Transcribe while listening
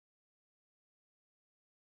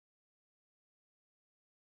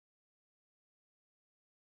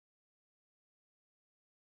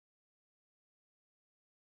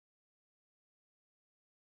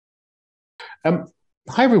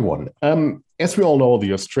Hi, everyone. As we all know,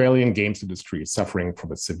 the Australian games industry is suffering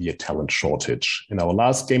from a severe talent shortage. In our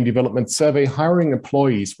last game development survey, hiring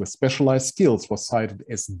employees with specialized skills was cited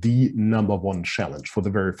as the #1 challenge for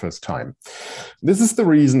the very first time. This is the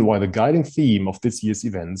reason why the guiding theme of this year's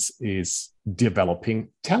events is developing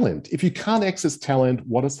talent. If you can't access talent,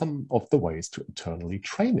 what are some of the ways to internally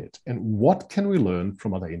train it? And what can we learn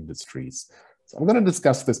from other industries? So I'm going to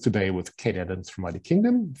discuss this today with Kate Adams from United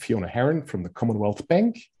Kingdom, Fiona Herron from the Commonwealth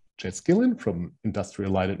Bank, Gillian from Industrial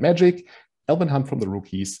Light and Magic, Alwyn from the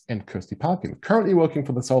Rookies, and Kirsty Parkin, currently working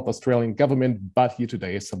for the South Australian government, but here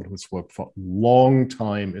today is someone who's worked for a long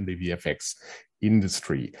time in the VFX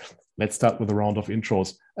industry. Let's start with a round of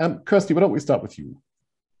intros. Kirsty, why don't we start with you?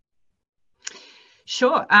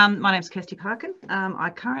 Sure. My name's Kirsty Parkin.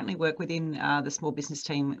 I currently work within the small business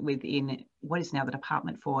team within what is now the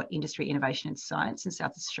Department for Industry, Innovation and Science in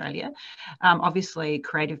South Australia. Obviously,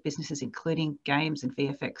 creative businesses, including games and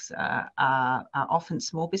VFX, are often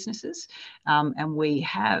small businesses. And we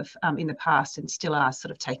have in the past and still are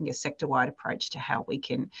sort of taking a sector-wide approach to how we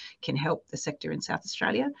can help the sector in South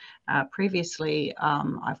Australia. Previously,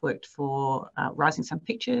 I've worked for Rising Sun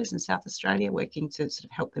Pictures in South Australia, working to sort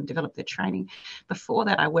of help them develop their training. Before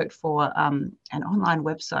that, I worked for an online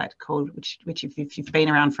website called, which if you've been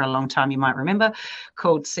around for a long time, you might remember,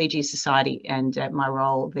 called CG Society. And my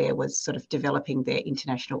role there was sort of developing their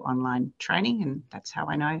international online training. And that's how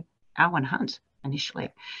I know Alwyn initially.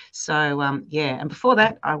 So yeah, and before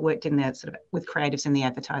that, I worked in the sort of with creatives in the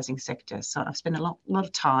advertising sector. So I've spent a lot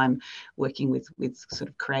of time working with sort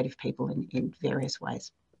of creative people in various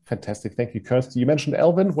ways. Fantastic. Thank you, Kirsty. You mentioned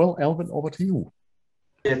Alwyn. Well, Alwyn, over to you.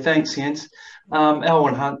 Yeah, thanks, Jens.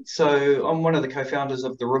 Alwyn Hunt. So I'm one of the co-founders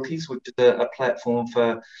of The Rookies, which is a platform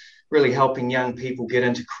for really helping young people get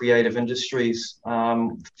into creative industries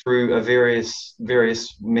through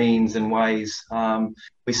various means and ways.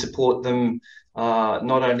 We support them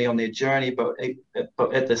not only on their journey, but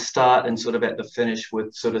at the start and sort of at the finish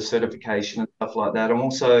with sort of certification and stuff like that. I'm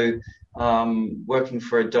also working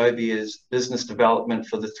for Adobe as business development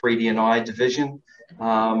for the 3D&I division,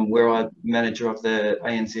 where I'm manager of the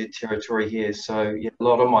ANZ territory here. So yeah, a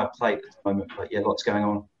lot on my plate at the moment, but yeah, lots going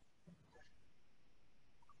on.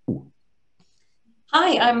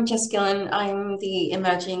 Hi, I'm Gillian. I'm the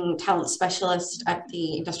emerging talent specialist at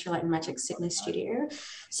the Industrial Light and Magic Sydney studio.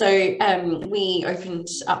 So we opened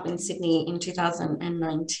up in Sydney in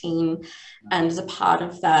 2019, and as a part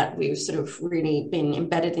of that, we've sort of really been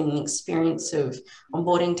embedded in the experience of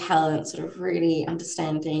onboarding talent, sort of really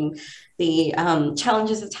understanding the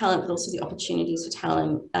challenges of talent, but also the opportunities for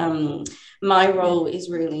talent. My role is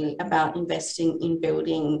really about investing in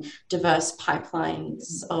building diverse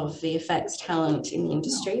pipelines of VFX talent in the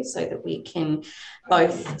industry so that we can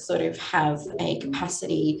both sort of have a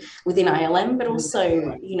capacity within ILM, but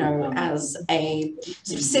also, you know, as a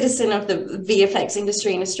sort of citizen of the VFX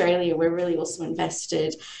industry in Australia, we're really also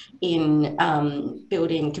invested in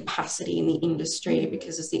building capacity in the industry,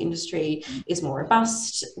 because as the industry is more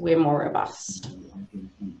robust, we're more robust.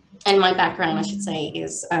 And my background, I should say,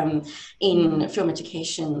 is in film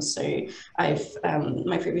education. So I've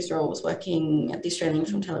my previous role was working at the Australian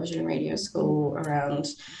Film, Television and Radio School around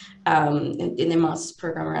in their master's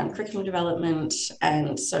program around curriculum development.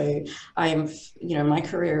 And so I've, you know, my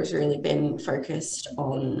career has really been focused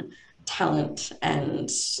on talent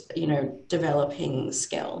and, you know, developing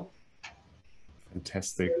skill.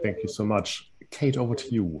 Fantastic. Thank you so much. Kate, over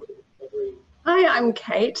to you. Hi, I'm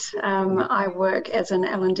Kate. I work as an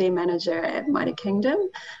L&D manager at Mighty Kingdom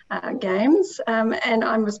Games, and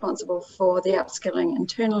I'm responsible for the upskilling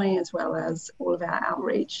internally as well as all of our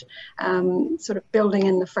outreach, sort of building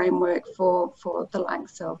in the framework for the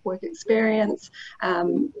likes of work experience,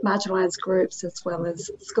 marginalised groups as well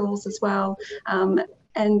as schools as well.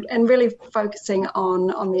 And really focusing on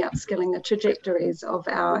the upskilling, the trajectories of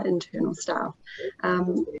our internal staff.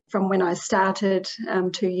 From when I started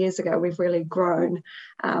 2 years ago, we've really grown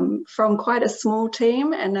from quite a small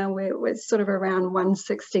team, and now we're sort of around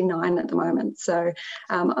 169 at the moment. So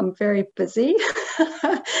I'm very busy,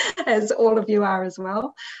 as all of you are as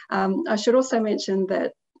well. I should also mention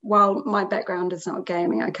that while my background is not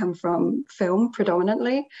gaming, I come from film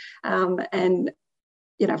predominantly, and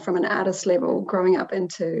you know, from an artist level, growing up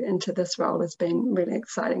into this role has been really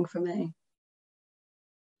exciting for me.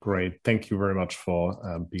 Great. Thank you very much for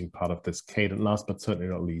being part of this, Kate. And last but certainly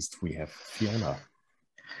not least, we have Fiona.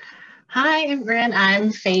 Hi, everyone.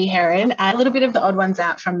 I'm Herron. A little bit of the odd ones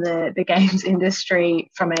out from the games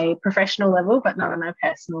industry from a professional level, but not on a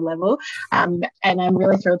personal level. And I'm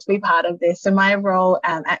really thrilled to be part of this. So my role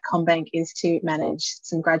at CommBank is to manage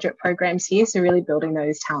some graduate programs here. So really building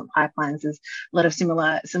those talent pipelines. There's a lot of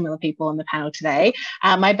similar people on the panel today.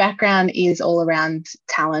 My background is all around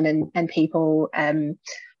talent and people,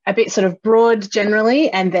 a bit sort of broad generally,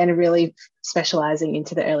 and then really specialising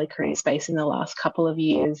into the early career space in the last couple of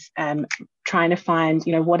years, trying to find,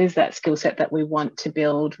 what is that skill set that we want to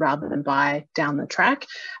build rather than buy down the track,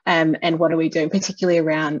 and what are we doing, particularly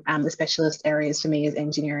around the specialist areas for me is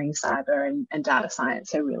engineering, cyber and data science,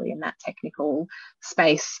 so really in that technical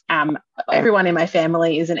space. Everyone in my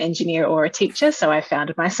family is an engineer or a teacher, so I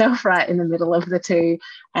found myself right in the middle of the two,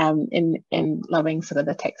 in loving sort of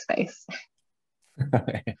the tech space.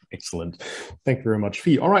 Excellent. Thank you very much,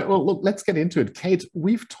 Fee. All right, well, look, let's get into it. Kate,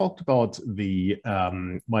 we've talked about the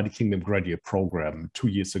Mighty Kingdom graduate program 2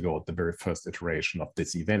 years ago at the very first iteration of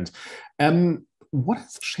this event. What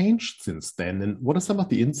has changed since then, and what are some of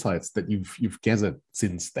the insights that you've gathered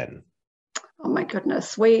since then? Oh my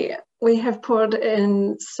goodness, we have put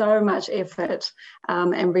in so much effort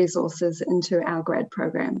and resources into our grad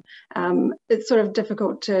program. It's sort of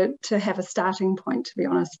difficult to have a starting point, to be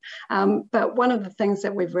honest. But one of the things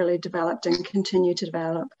that we've really developed and continue to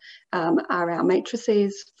develop are our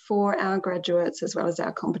matrices for our graduates, as well as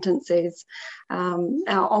our competencies.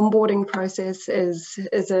 Our onboarding process is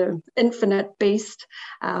an infinite beast,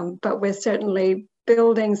 but we're certainly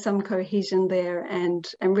building some cohesion there and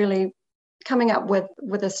really coming up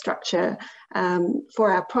with a structure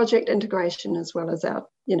for our project integration, as well as our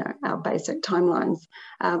basic timelines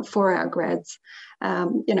for our grads.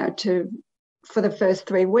 For the first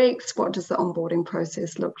 3 weeks, what does the onboarding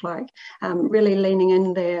process look like? Really leaning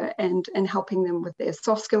in there and helping them with their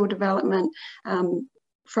soft skill development,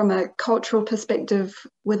 from a cultural perspective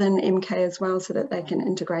within MK as well, so that they can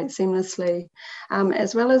integrate seamlessly,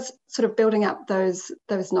 as well as sort of building up those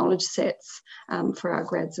knowledge sets for our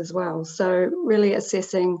grads as well. So really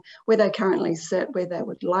assessing where they currently sit, where they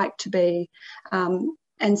would like to be,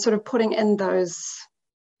 and sort of putting in those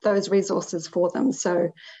resources for them.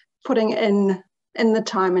 So putting in the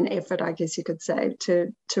time and effort, I guess you could say,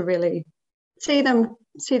 to really see them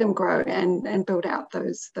grow and build out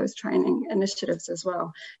those training initiatives as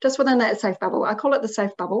well, just within that safe bubble. I call it the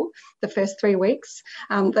safe bubble, the first 3 weeks.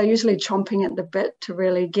 They're usually chomping at the bit to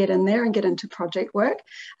really get in there and get into project work.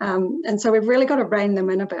 And so we've really got to rein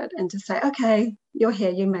them in a bit and to say, okay, you're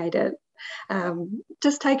here, you made it.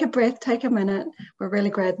 Just take a breath, take a minute. We're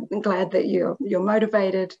really glad that you're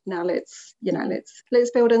motivated. Now let's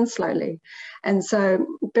build in slowly. And so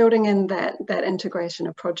building in that integration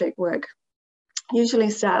of project work usually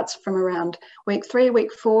starts from around week 3,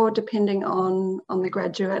 week 4, depending on the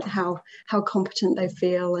graduate, how competent they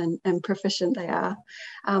feel and proficient they are.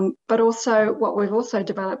 But also what we've also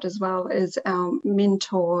developed as well is our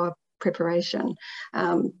mentor preparation.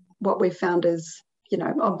 What we've found is,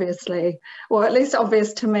 obviously, or at least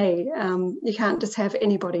obvious to me, you can't just have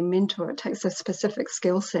anybody mentor. It takes a specific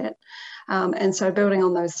skill set. And so building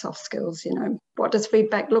on those soft skills, what does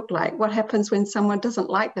feedback look like? What happens when someone doesn't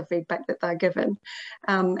like the feedback that they're given?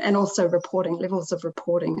 And also reporting, levels of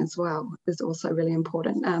reporting as well is also really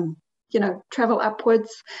important. Travel upwards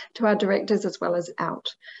to our directors as well as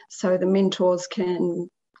out. So the mentors can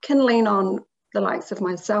lean on the likes of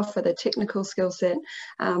myself for the technical skill set,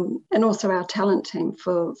 and also our talent team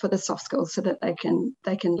for the soft skills, so that they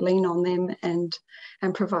can lean on them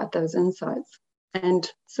and provide those insights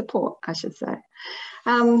and support, I should say.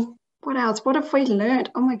 What else? What have we learned?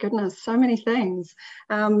 Oh my goodness, so many things.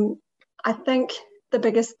 I think the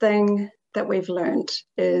biggest thing that we've learned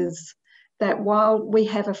is that while we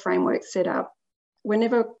have a framework set up, we're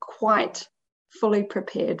never quite fully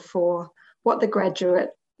prepared for what the graduate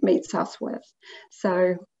meets us with.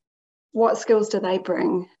 So what skills do they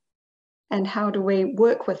bring, and how do we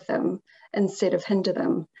work with them instead of hinder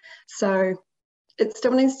them? So it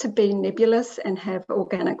still needs to be nebulous and have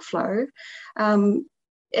organic flow.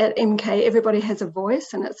 At MK, everybody has a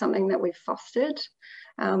voice, and it's something that we've fostered.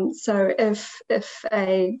 So if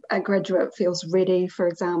a graduate feels ready, for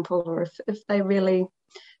example, or if they really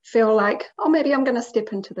feel like, oh, maybe I'm going to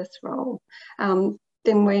step into this role,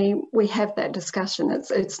 then we have that discussion.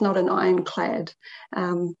 It's not an ironclad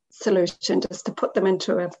solution just to put them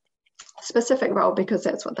into a specific role because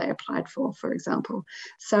that's what they applied for example.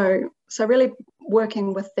 So really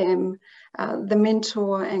working with them, the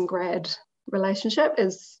mentor and grad relationship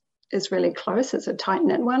is really close. It's a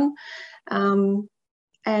tight-knit one.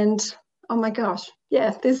 And oh my gosh,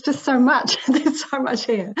 yeah, there's just so much. There's so much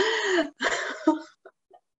here.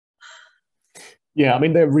 Yeah, I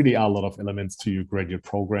mean, there really are a lot of elements to your graduate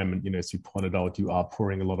program. And, as you pointed out, you are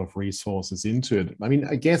pouring a lot of resources into it. I mean,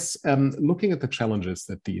 I guess looking at the challenges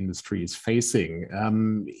that the industry is facing,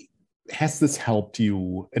 has this helped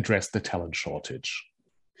you address the talent shortage?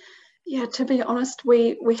 Yeah, to be honest,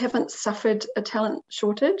 we haven't suffered a talent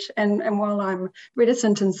shortage. And while I'm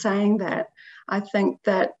reticent in saying that, I think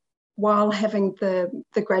that while having the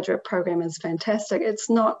graduate program is fantastic, it's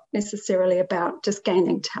not necessarily about just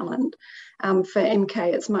gaining talent. For MK,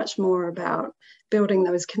 it's much more about building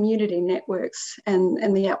those community networks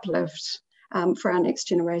and the uplift for our next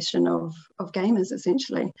generation of gamers,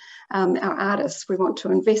 essentially. Our artists, we want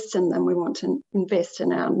to invest in them. We want to invest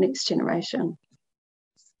in our next generation.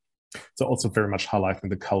 So also very much highlighting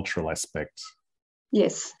the cultural aspect.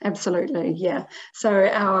 Yes, absolutely. Yeah. So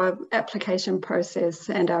our application process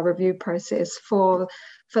and our review process for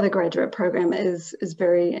the graduate program is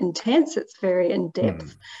very intense. It's very in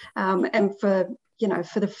depth, and for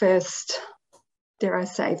the first, dare I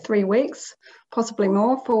say, 3 weeks, possibly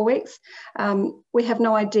more, 4 weeks, we have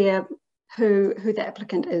no idea who the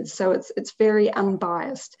applicant is. So it's very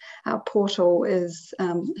unbiased. Our portal has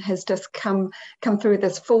just come through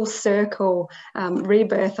this full circle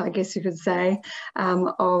rebirth, I guess you could say,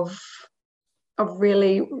 of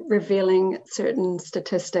really revealing certain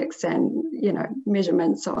statistics and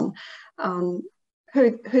measurements on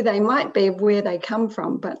who they might be, where they come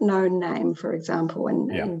from, but no name, for example,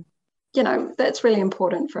 and that's really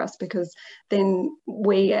important for us, because then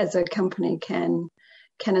we as a company can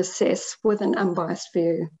assess with an unbiased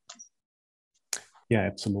view. Yeah,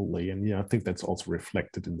 absolutely. And I think that's also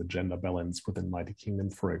reflected in the gender balance within Mighty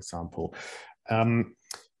Kingdom, for example.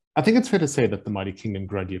 I think it's fair to say that the Mighty Kingdom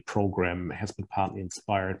graduate program has been partly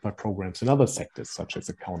inspired by programs in other sectors, such as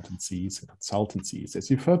accountancies and consultancies.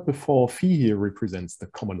 As you've heard before, Fee here represents the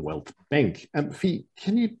Commonwealth Bank. Fee,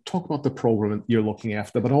 can you talk about the program you're looking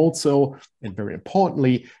after, but also, and very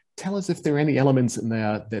importantly, tell us if there are any elements in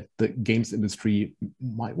there that the games industry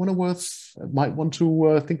might want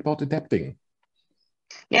to think about adapting.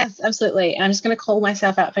 Yes, absolutely. I'm just going to call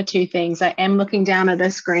myself out for 2 things. I am looking down at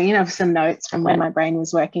a screen of some notes from when my brain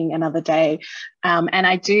was working another day. And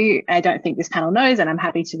I don't think this panel knows, and I'm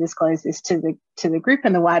happy to disclose this to the group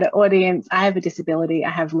and the wider audience. I have a disability. I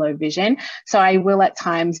have low vision. So I will at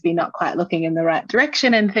times be not quite looking in the right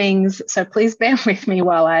direction and things. So please bear with me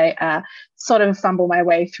while I sort of fumble my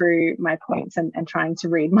way through my points and trying to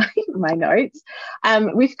read my notes.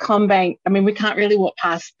 With CommBank, I mean, we can't really walk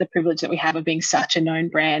past the privilege that we have of being such a known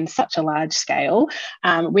brand, such a large scale.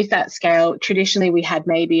 With that scale, traditionally we had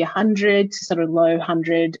maybe 100 to sort of low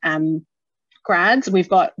 100 grads. We've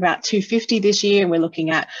got about 250 this year, and we're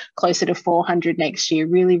looking at closer to 400 next year.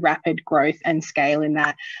 Really rapid growth and scale in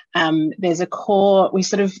that. There's a core, we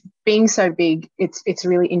sort of, being so big, it's a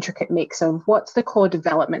really intricate mix of what's the core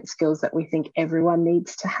development skills that we think everyone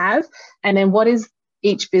needs to have, and then what is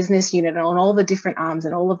each business unit on all the different arms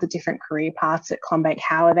and all of the different career paths at CommBank,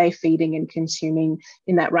 how are they feeding and consuming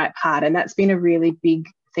in that right part? And that's been a really big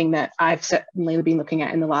thing that I've certainly been looking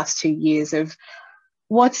at in the last 2 years of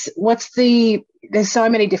there's so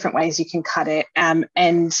many different ways you can cut it,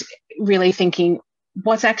 and really thinking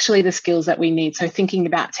what's actually the skills that we need. So thinking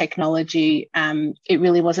about technology, it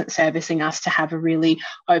really wasn't servicing us to have a really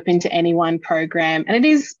open to anyone program. And it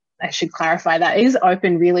is, I should clarify, that is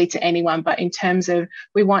open really to anyone, but in terms of,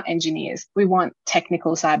 we want engineers, we want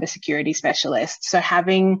technical cybersecurity specialists. So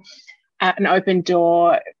having an open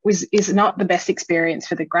door is not the best experience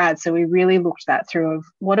for the grads. So we really looked that through of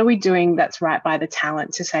what are we doing that's right by the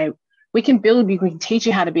talent to say, we can teach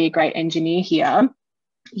you how to be a great engineer here.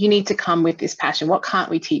 You need to come with this passion. What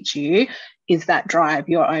can't we teach you is that drive,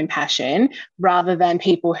 your own passion, rather than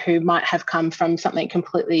people who might have come from something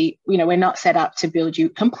completely, we're not set up to build you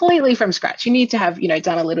completely from scratch. You need to have,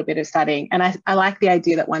 done a little bit of studying. And I like the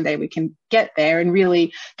idea that one day we can get there and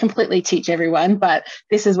really completely teach everyone. But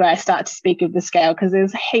this is where I start to speak of the scale, because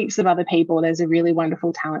there's heaps of other people. There's a really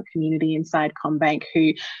wonderful talent community inside CommBank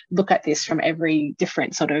who look at this from every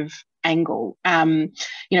different sort of angle.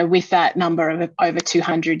 With that number of over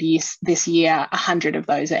 200 this year, 100 of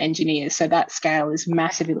those are engineers. So that scale is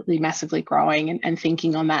massively growing, and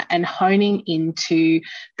thinking on that and honing into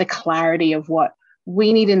the clarity of what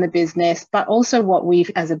we need in the business, but also what we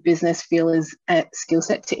as a business feel is a skill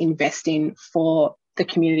set to invest in for the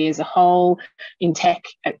community as a whole, in tech,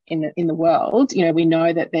 in the world. We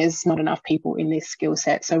know that there's not enough people in this skill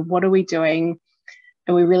set. So what are we doing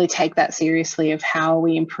we really take that seriously of how are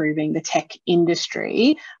we improving the tech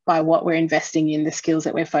industry by what we're investing in, the skills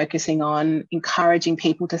that we're focusing on, encouraging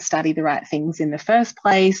people to study the right things in the first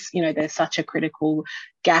place. You know, there's such a critical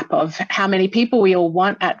gap of how many people we all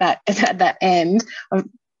want at that end of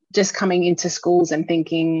just coming into schools and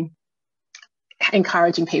thinking,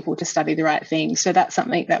 encouraging people to study the right things. So that's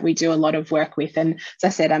something that we do a lot of work with. And as I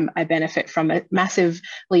said, I benefit from a massively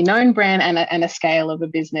known brand and a scale of a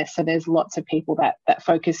business. So there's lots of people that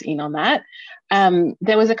focus in on that.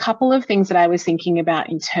 There was a couple of things that I was thinking about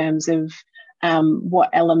in terms of what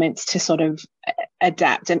elements to sort of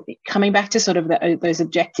adapt. And coming back to sort of those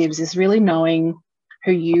objectives is really knowing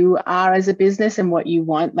who you are as a business and what you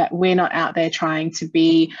want. That we're not out there trying to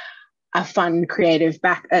be a fun, creative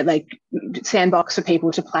sandbox for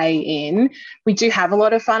people to play in. We do have a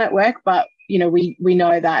lot of fun at work, but you know, we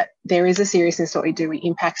know that there is a seriousness to what we do. We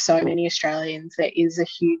impact so many Australians. There is a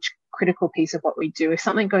huge critical piece of what we do. If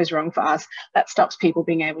something goes wrong for us, that stops people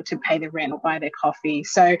being able to pay the rent or buy their coffee.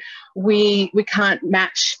 So we can't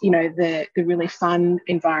match, you know, the really fun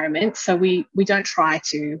environment. So we don't try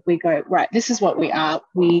to. We go, right, this is what we are.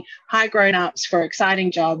 We hire grown-ups for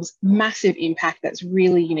exciting jobs, massive impact that's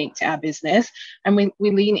really unique to our business. And we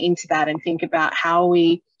lean into that and think about how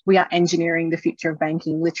we are engineering the future of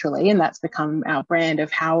banking, literally, and that's become our brand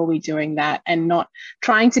of how are we doing that and not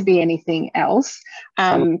trying to be anything else.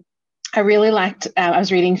 I really liked, I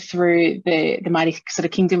was reading through the Mighty sort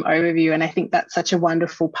of Kingdom overview, and I think that's such a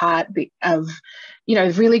wonderful part of, you know,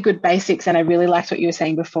 really good basics. And I really liked what you were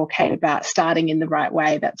saying before, Kate, about starting in the right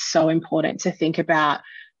way. That's so important to think about.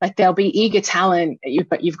 Like, there'll be eager talent,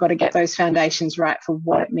 but you've got to get those foundations right for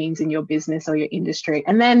what it means in your business or your industry,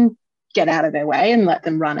 and then get out of their way and let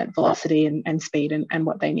them run at velocity and speed and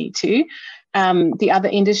what they need to. The other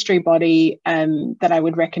industry body that I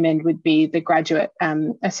would recommend would be the Graduate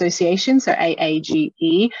Association, so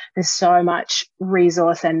AAGE. There's so much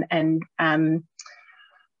resource and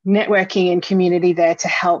networking and community there to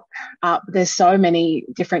help up. There's so many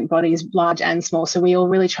different bodies, large and small, so we all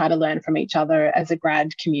really try to learn from each other as a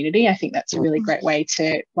grad community. I think that's a really great way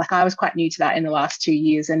to, like, I was quite new to that in the last 2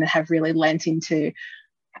 years and have really lent into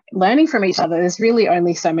learning from each other. There's really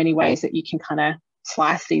only so many ways that you can kind of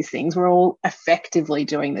slice these things. We're all effectively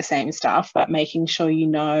doing the same stuff, but making sure you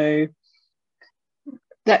know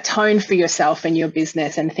that tone for yourself and your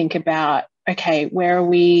business and think about, okay, where are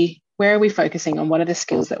we focusing on? What are the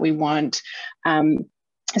skills that we want?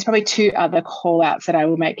 There's probably two other call outs that I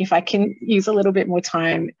will make, if I can use a little bit more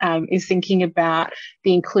time, is thinking about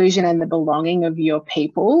the inclusion and the belonging of your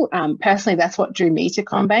people. Personally, that's what drew me to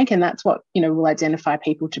CommBank, and that's what, you know, will identify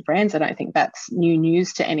people to brands. I don't think that's new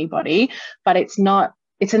news to anybody, but it's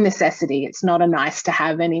a necessity. It's not a nice to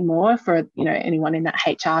have anymore for, you know, anyone in that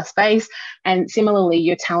HR space. And similarly,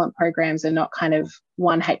 your talent programs are not kind of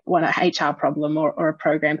one HR problem or a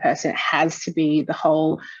program person. It has to be the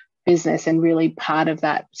whole business and really part of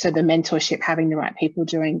that. So the mentorship, having the right people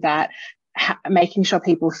doing that, making sure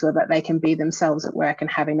people feel that they can be themselves at work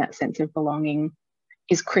and having that sense of belonging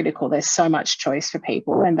is critical. There's so much choice for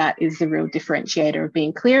people, and that is the real differentiator of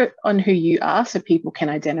being clear on who you are so people can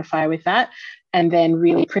identify with that, and then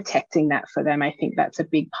really protecting that for them. I think that's a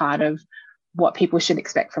big part of what people should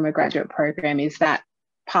expect from a graduate program, is that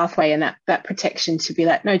pathway and that protection to be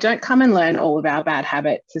like, no, don't come and learn all of our bad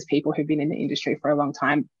habits as people who've been in the industry for a long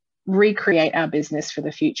time. Recreate our business for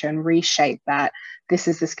the future and reshape that. This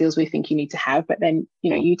is the skills we think you need to have, but then,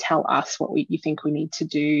 you know, you tell us what you think we need to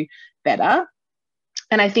do better.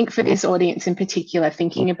 And I think for this audience in particular,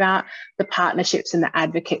 thinking about the partnerships and the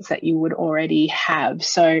advocates that you would already have.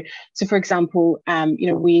 So for example, you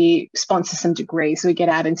know, we sponsor some degrees. So we get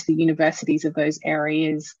out into the universities of those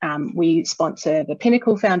areas. We sponsor the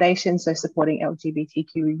Pinnacle Foundation, so supporting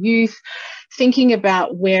LGBTQ youth. Thinking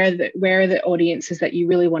about where are the audiences that you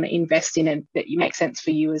really want to invest in and that you make sense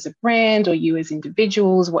for you as a brand or you as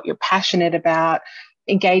individuals, what you're passionate about.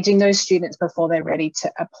 Engaging those students before they're ready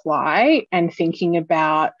to apply, and thinking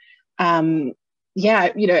about, you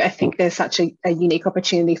know, I think there's such a unique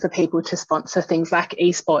opportunity for people to sponsor things like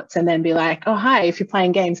esports and then be like, oh, hi, if you're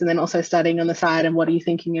playing games and then also studying on the side, and what are you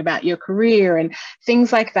thinking about your career and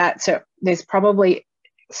things like that. So there's probably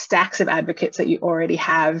stacks of advocates that you already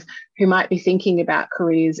have who might be thinking about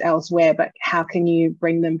careers elsewhere, but how can you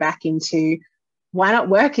bring them back into, why not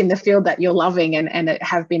work in the field that you're loving and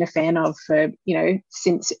have been a fan of for, you know,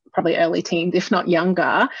 since probably early teens, if not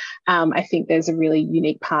younger. I think there's a really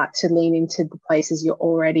unique part to lean into the places you're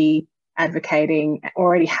already advocating,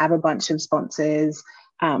 already have a bunch of sponsors,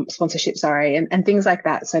 sponsorship, sorry, and things like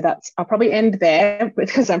that. So I'll probably end there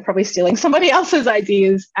because I'm probably stealing somebody else's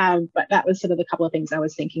ideas. But that was sort of the couple of things I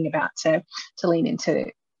was thinking about to lean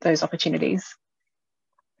into those opportunities.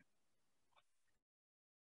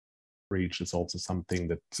 Reach is also something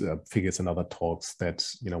that figures in other talks that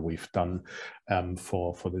we've done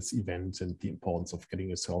for this event, and the importance of getting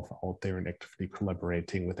yourself out there and actively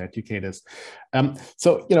collaborating with educators.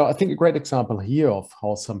 So I think a great example here of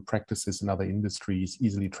how some practices in other industries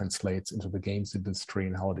easily translates into the games industry,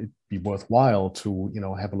 and how it'd be worthwhile to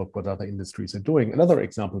have a look what other industries are doing. Another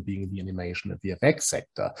example being the animation and VFX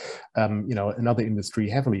sector, another industry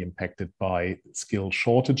heavily impacted by skill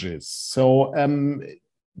shortages. So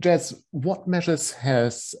Jess, what measures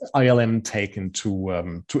has ILM taken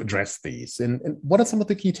to address these, and what are some of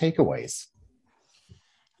the key takeaways?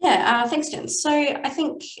 Yeah, thanks, Jen. So I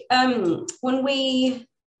think when we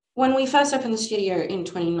first opened the studio in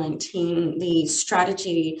 2019, the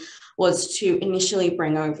strategy was to initially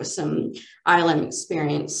bring over some ILM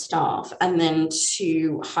experienced staff and then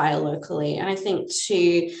to hire locally. And I think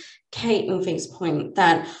to Kate and Fee's point,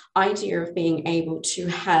 that idea of being able to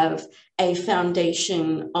have a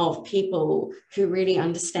foundation of people who really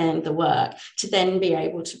understand the work to then be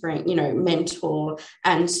able to bring, mentor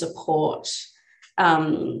and support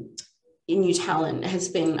new talent has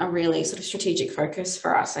been a really sort of strategic focus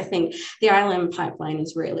for us. I think the ILM pipeline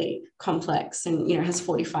is really complex and, has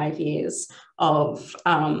 45 years of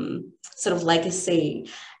sort of legacy,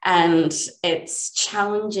 and it's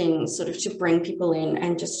challenging sort of to bring people in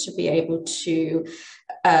and just to be able to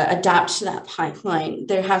adapt to that pipeline.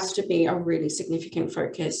 There has to be a really significant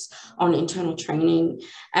focus on internal training,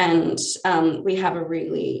 and we have a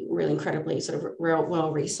really, really incredibly sort of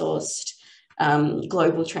well-resourced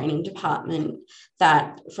global training department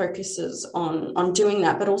that focuses on doing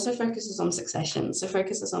that, but also focuses on succession. So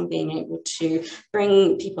focuses on being able to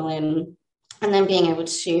bring people in and then being able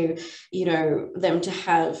to, them to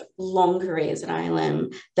have long careers at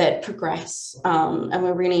ILM that progress. And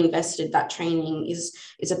we're really invested. That training is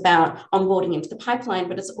about onboarding into the pipeline,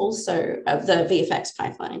 but it's also the VFX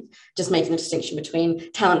pipeline, just making the distinction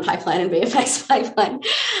between talent pipeline and VFX pipeline.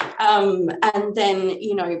 And then,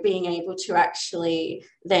 being able to actually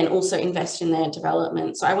then also invest in their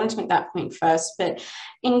development. So I wanted to make that point first. But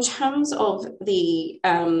in terms of there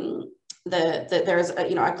is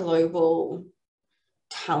a global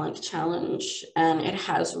talent challenge, and it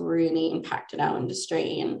has really impacted our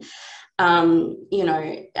industry. And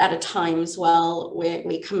at a time as well where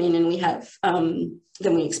we come in and we have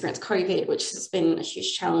then we experience COVID, which has been a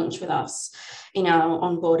huge challenge with us in our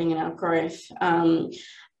onboarding and our growth.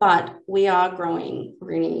 But we are growing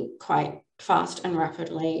really quite fast and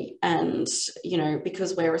rapidly, and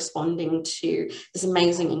because we're responding to this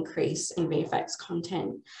amazing increase in VFX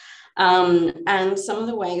content. And some of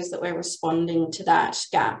the ways that we're responding to that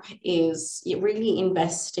gap is really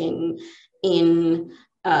investing in,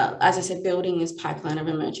 as I said, building this pipeline of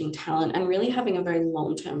emerging talent and really having a very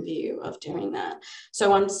long-term view of doing that.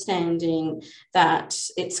 So understanding that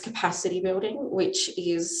it's capacity building, which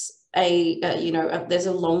is there's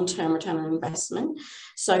a long-term return on investment.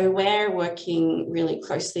 So we're working really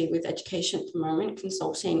closely with education at the moment,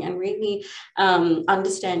 consulting, and really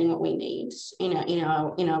understanding what we need in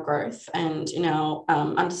our growth, and in our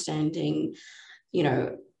understanding,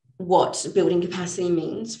 what building capacity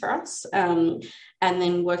means for us, and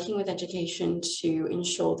then working with education to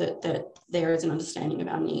ensure that there is an understanding of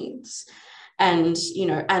our needs. And,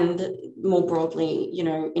 and more broadly,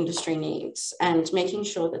 industry needs, and making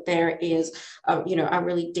sure that there is, a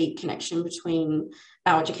really deep connection between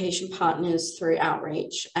our education partners through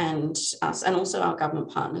outreach and us, and also our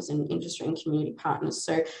government partners and industry and community partners.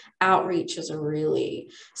 So outreach is a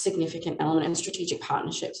really significant element, and strategic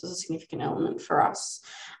partnerships is a significant element for us.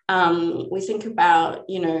 We think about,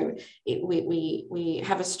 we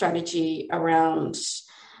have a strategy around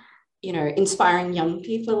inspiring young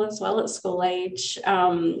people as well at school age.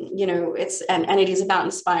 It's and it is about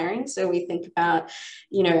inspiring. So we think about,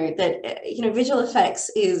 that, visual effects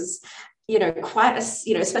is, quite a,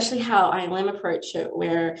 especially how ILM approach it,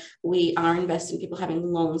 where we are investing in people having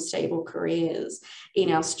long, stable careers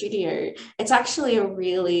in our studio. It's actually a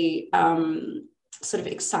really sort of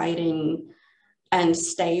exciting and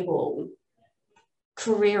stable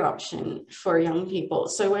career option for young people.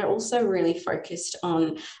 So we're also really focused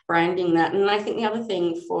on branding that. And I think the other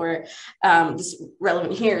thing for this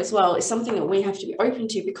relevant here as well is something that we have to be open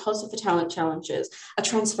to because of the talent challenges are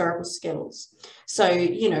transferable skills. So,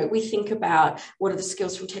 you know, we think about what are the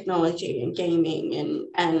skills from technology and gaming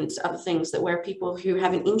and other things that where people who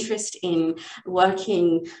have an interest in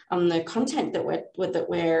working on the content that we're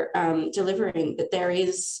delivering, that there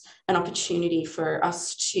is an opportunity for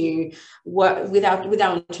us to work with our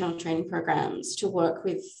internal training programs to work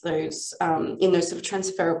with those in those sort of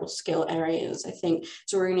transferable skill areas. I think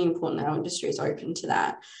it's really important that our industry is open to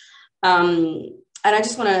that. And I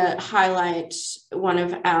just want to highlight one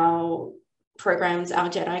of our programs, our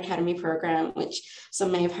Jedi Academy program, which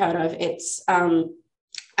some may have heard of. It's a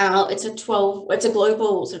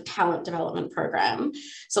global sort of talent development program.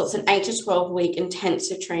 So it's an 8 to 12 week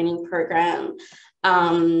intensive training program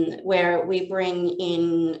where we bring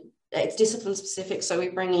in, it's discipline specific. So we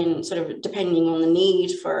bring in sort of depending on the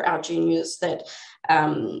need for our juniors that,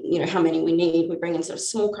 you know, how many we need, we bring in sort of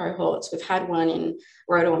small cohorts. We've had one in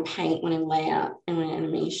Roto and Paint, one in layout and one in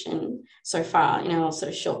animation so far in our sort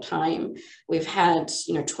of short time. We've had,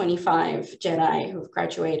 you know, 25 Jedi who have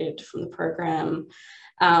graduated from the program.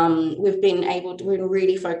 We've been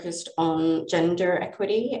really focused on gender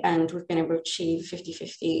equity, and we've been able to achieve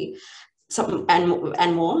 50-50 something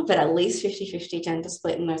and more, but at least 50-50 gender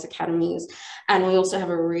split in those academies. And we also have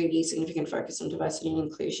a really significant focus on diversity and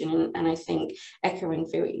inclusion. And I think, echoing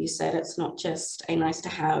for what you said, it's not just a nice to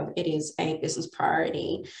have, it is a business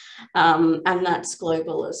priority. And that's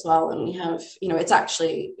global as well. And we have, you know, it's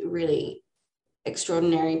actually really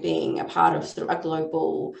extraordinary being a part of sort of a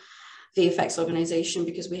global VFX organization,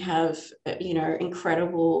 because we have, you know,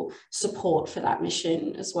 incredible support for that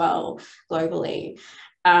mission as well globally.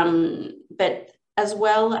 But as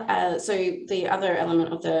well as, so the other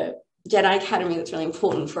element of the Jedi Academy that's really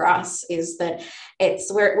important for us is that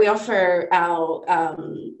it's where we offer our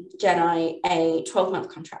Jedi a 12-month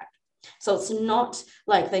contract. So it's not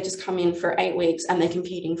like they just come in for 8 weeks and they're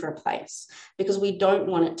competing for a place, because we don't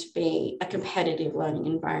want it to be a competitive learning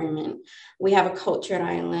environment. We have a culture at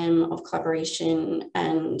ILM of collaboration,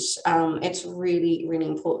 and it's really, really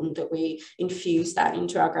important that we infuse that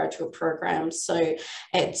into our graduate programs. So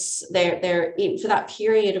it's they're in, for that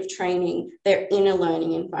period of training, they're in a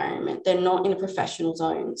learning environment. They're not in a professional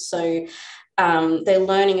zone. So they're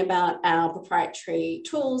learning about our proprietary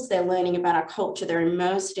tools, they're learning about our culture, they're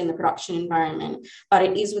immersed in the production environment, but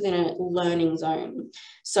it is within a learning zone.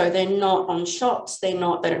 So they're not on shots, they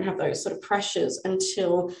don't have those sort of pressures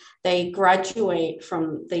until they graduate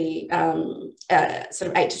from the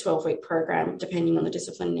sort of 8 to 12 week program, depending on the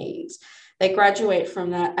discipline needs. They graduate from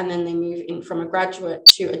that, and then they move in from a graduate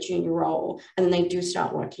to a junior role, and then they do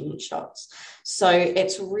start working in shots. So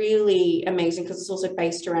it's really amazing because it's also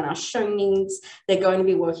based around our show needs. They're going to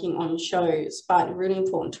be working on shows, but really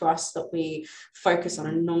important to us that we focus on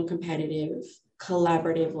a non-competitive,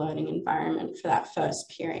 collaborative learning environment for that first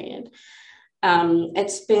period.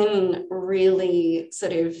 It's been really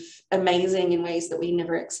sort of amazing in ways that we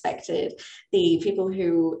never expected. The people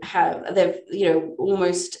who have, you know,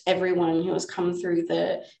 almost everyone who has come through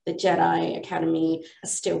the Jedi Academy are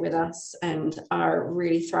still with us and are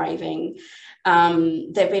really thriving.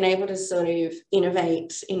 They've been able to sort of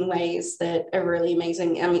innovate in ways that are really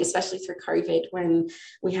amazing. I mean, especially through COVID, when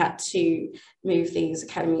we had to move these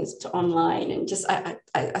academies to online, and just, I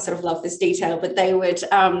sort of love this detail, but they would,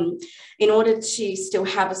 in order to still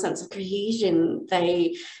have a sense of cohesion,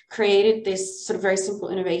 they created this sort of very simple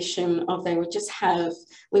innovation of, they would just have,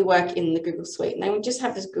 we work in the Google Suite, and they would just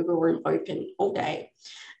have this Google room open all day.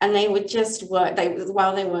 And they would just work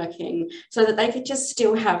while they're working, so that they could just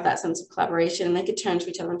still have that sense of collaboration, and they could turn to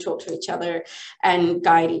each other and talk to each other and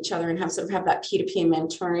guide each other and have that peer-to-peer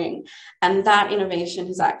mentoring. And that innovation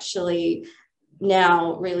has actually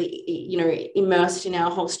now really, you know, immersed in our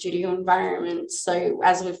whole studio environment. So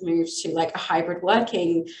as we've moved to like a hybrid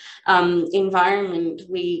working environment,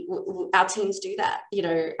 our teams do that, you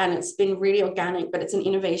know, and it's been really organic, but it's an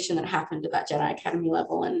innovation that happened at that Jedi Academy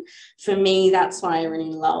level. And for me, that's why I really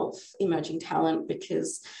love emerging talent,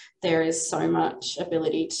 because there is so much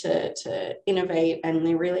ability to innovate, and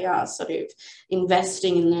they really are sort of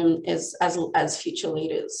investing in them as future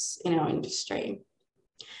leaders in our industry.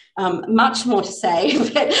 Much more to say,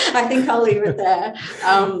 but I think I'll leave it there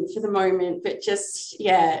for the moment. But just,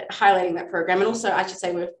 yeah, highlighting that program. And also, I should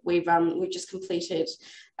say, we've just completed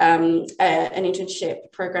an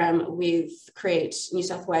internship program with Create New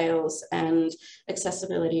South Wales and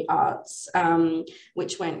Accessibility Arts,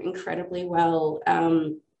 which went incredibly well.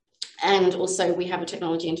 And also we have a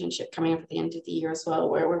technology internship coming up at the end of the year as well,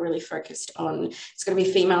 where we're really focused on, it's going to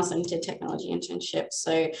be female-centered technology internship.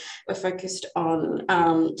 So we're focused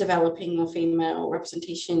on developing more female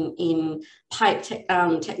representation in pipe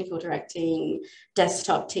technical directing,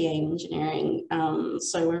 desktop TA engineering.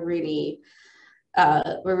 So we're really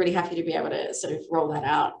happy to be able to sort of roll that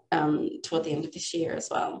out toward the end of this year as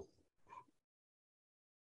well.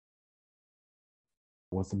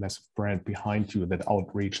 Was the massive brand behind you, that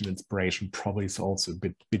outreach and inspiration probably is also a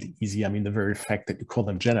bit easy. I mean, the very fact that you call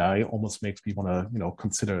them Jedi almost makes me want to, you know,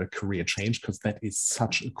 consider a career change, because that is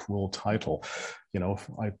such a cool title. You know,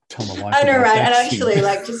 I tell my wife. I know, right? And actually,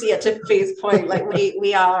 like, just to Fee's point, like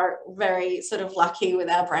we are very sort of lucky with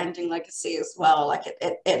our branding legacy as well. Like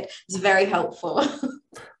it's very helpful.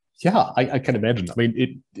 Yeah, I can imagine. I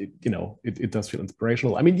mean, it does feel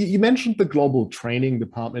inspirational. I mean, you mentioned the global training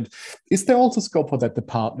department. Is there also scope for that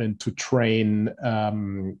department to train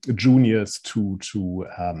juniors to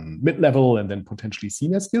mid-level and then potentially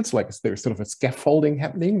senior skills? Like, is there sort of a scaffolding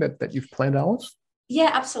happening that you've planned out?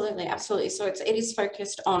 Yeah, absolutely. So it is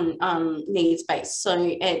focused on needs-based. So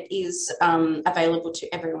it is available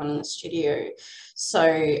to everyone in the studio. So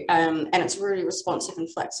and it's really responsive and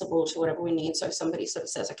flexible to whatever we need. So if somebody sort of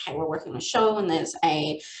says, okay, we're working on a show and there's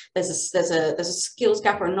a skills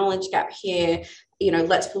gap or a knowledge gap here, you know,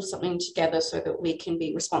 let's pull something together so that we can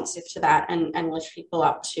be responsive to that and lift people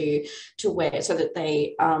up to where, so that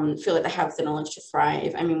they feel that they have the knowledge to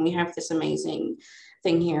thrive. I mean, we have this amazing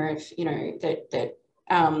thing here of, you know, that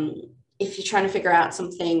if you're trying to figure out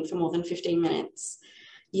something for more than 15 minutes,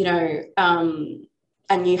 you know,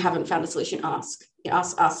 and you haven't found a solution, ask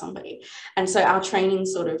somebody. And so our training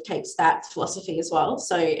sort of takes that philosophy as well.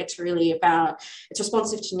 So it's really about, it's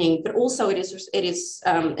responsive to need, but also it is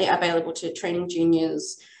available to training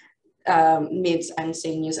juniors, mids and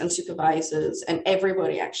seniors and supervisors, and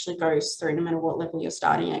everybody actually goes through, no matter what level you're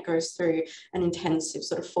starting at, goes through an intensive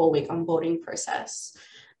sort of 4-week onboarding process.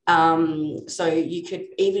 So you could,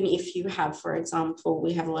 even if you have, for example,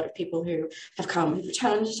 we have a lot of people who have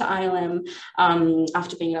returned to ILM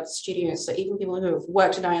after being at the studio. So even people who have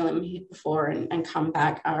worked at ILM before and come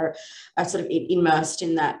back are sort of immersed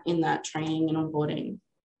in that training and onboarding.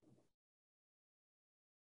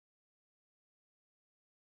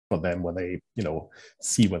 For them, where they, you know,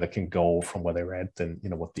 see where they can go from where they're at, and, you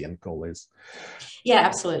know, what the end goal is. Yeah,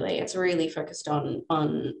 absolutely. It's really focused on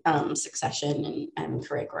succession and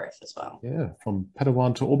career growth as well. Yeah, from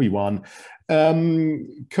Padawan to Obi-Wan.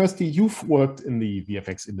 Kirsty, you've worked in the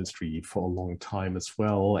VFX industry for a long time as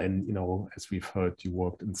well, and, you know, as we've heard, you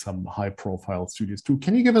worked in some high-profile studios too.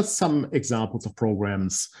 Can you give us some examples of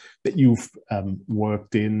programs that you've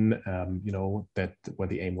worked in, you know, that where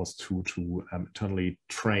the aim was to internally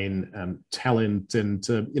train talent, and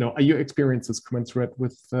you know, are your experiences commensurate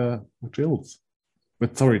with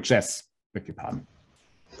Jess? Beg your pardon.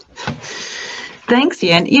 Thanks,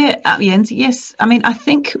 Jan. Yeah, Jens. Yes, I mean, I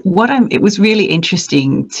think it was really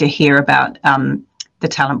interesting to hear about the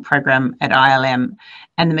talent program at ILM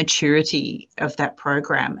and the maturity of that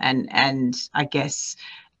program, and I guess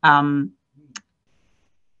the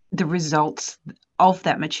results of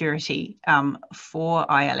that maturity for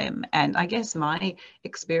ILM. And I guess my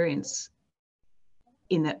experience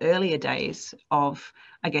in the earlier days of,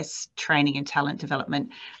 I guess, training and talent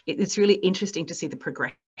development, it's really interesting to see the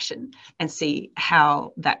progression and see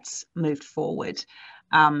how that's moved forward.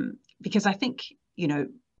 Because I think, you know,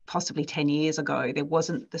 possibly 10 years ago, there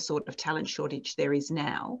wasn't the sort of talent shortage there is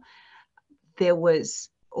now. There was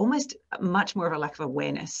almost much more of a lack of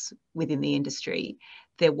awareness within the industry.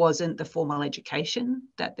 There wasn't the formal education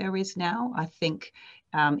that there is now. I think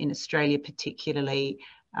in Australia particularly,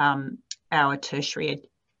 our tertiary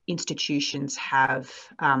institutions have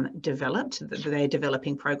developed. They're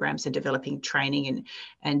developing programs and developing training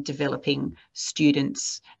and developing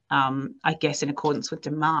students, I guess, in accordance with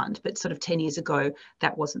demand. But sort of 10 years ago,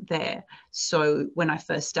 that wasn't there. So when I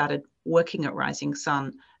first started working at Rising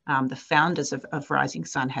Sun, the founders of Rising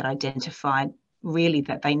Sun had identified really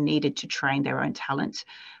that they needed to train their own talent,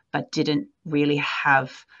 but didn't really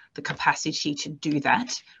have the capacity to do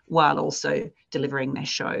that while also delivering their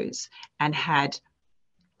shows, and had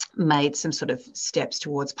made some sort of steps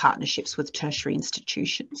towards partnerships with tertiary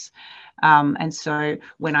institutions. And so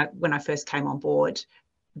when I first came on board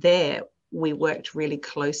there, we worked really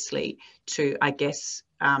closely to, I guess,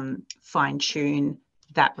 fine-tune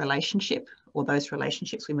that relationship, or those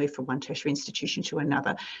relationships. We moved from one tertiary institution to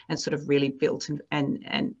another and sort of really built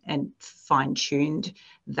and fine-tuned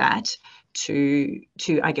that to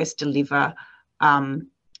I guess, deliver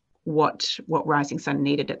what Rising Sun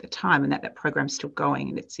needed at the time, and that program's still going,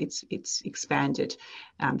 and it's expanded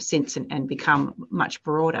since and become much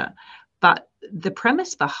broader. But the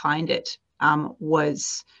premise behind it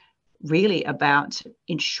was really about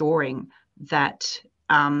ensuring that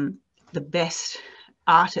the best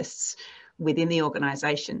artists within the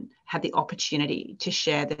organisation had the opportunity to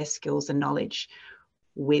share their skills and knowledge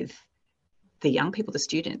with the young people, the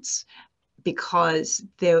students, because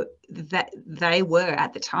they were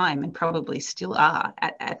at the time, and probably still are,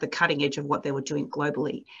 at the cutting edge of what they were doing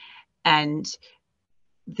globally. And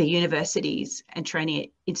the universities and training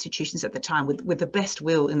institutions at the time, with the best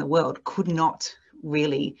will in the world, could not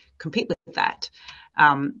really compete with that.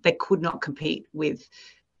 They could not compete with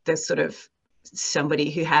the sort of somebody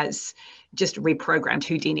who has just reprogrammed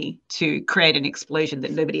Houdini to create an explosion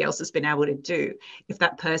that nobody else has been able to do. If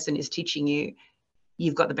that person is teaching you,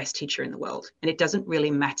 you've got the best teacher in the world. And it doesn't really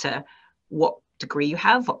matter what degree you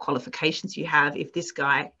have, what qualifications you have. If this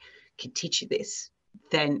guy can teach you this,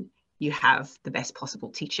 then you have the best possible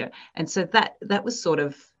teacher. And so that was sort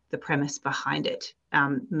of the premise behind it,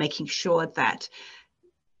 making sure that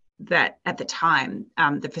at the time,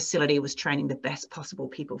 the facility was training the best possible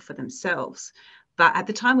people for themselves. But at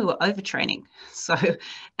the time, we were overtraining. So,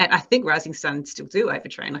 and I think Rising Sun still do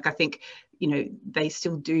overtrain. Like, I think, they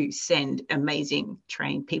still do send amazing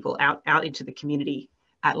trained people out into the community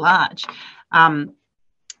at large.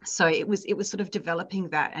 So it was sort of developing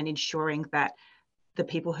that and ensuring that the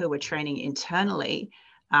people who were training internally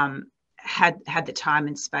had the time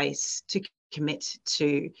and space to commit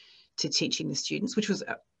to teaching the students, which was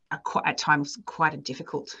at times quite a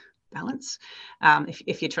difficult balance.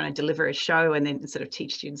 If you're trying to deliver a show and then sort of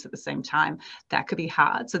teach students at the same time, that could be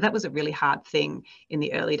hard. So that was a really hard thing in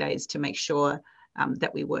the early days to make sure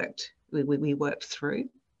that we worked through.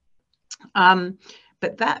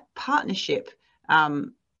 But that partnership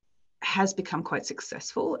has become quite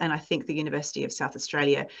successful, and I think the University of South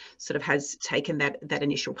Australia sort of has taken that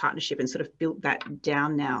initial partnership and sort of built that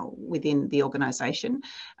down now within the organisation.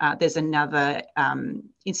 There's another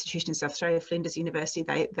institution in South Australia, Flinders University.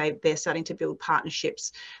 They're starting to build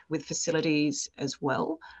partnerships with facilities as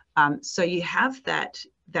well. So you have that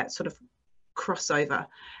sort of crossover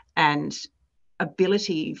and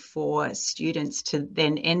ability for students to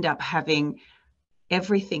then end up having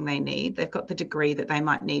everything they need. They've got the degree that they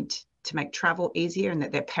might need to make travel easier and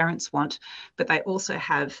that their parents want, but they also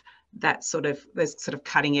have those sort of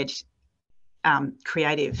cutting edge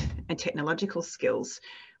creative and technological skills,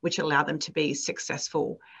 which allow them to be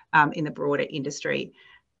successful in the broader industry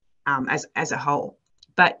as a whole.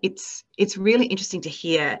 But it's really interesting to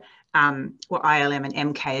hear what ILM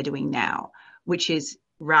and MK are doing now, which is,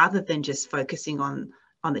 rather than just focusing on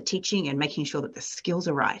the teaching and making sure that the skills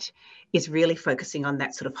are right, is really focusing on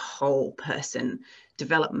that sort of whole person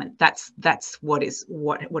development. That's what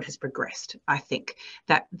has progressed. I think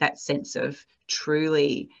that sense of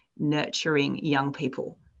truly nurturing young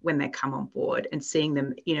people when they come on board and seeing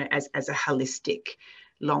them, as a holistic,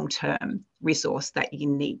 long-term resource that you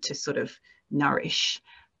need to sort of nourish.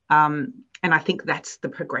 And I think that's the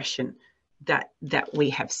progression that we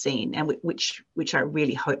have seen, and which I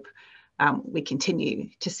really hope we continue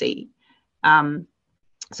to see.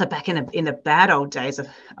 So back in the bad old days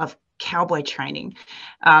of cowboy training,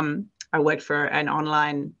 I worked for an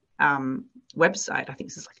online website. I think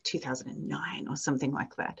this is like 2009 or something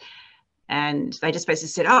like that. And they just basically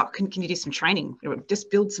said, "Oh, can you do some training? Just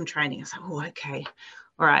build some training." I was like, "Oh, okay,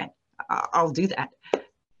 all right, I'll do that."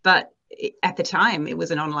 But at the time, it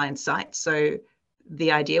was an online site, so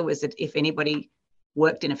the idea was that if anybody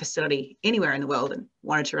worked in a facility anywhere in the world and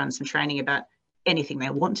wanted to run some training about anything they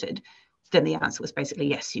wanted, then the answer was basically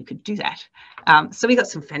yes, you could do that. So we got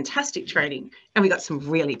some fantastic training, and we got some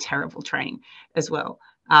really terrible training as well.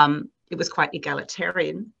 It was quite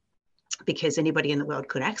egalitarian because anybody in the world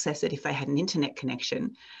could access it if they had an internet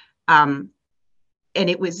connection. And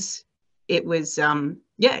it was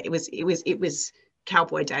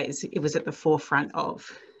cowboy days. It was at the forefront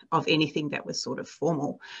of anything that was sort of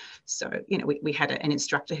formal. So, we had an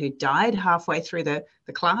instructor who died halfway through the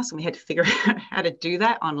class, and we had to figure out how to do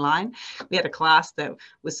that online. We had a class that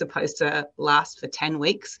was supposed to last for 10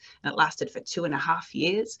 weeks, and it lasted for 2.5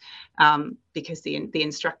 years because the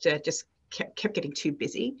instructor just kept getting too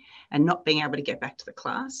busy and not being able to get back to the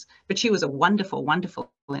class. But she was a wonderful, wonderful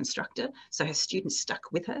instructor. So her students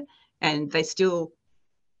stuck with her, and they still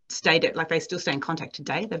stay in contact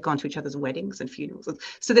today. They've gone to each other's weddings and funerals.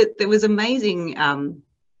 So that there was amazing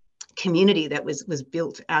community that was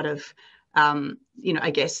built out of,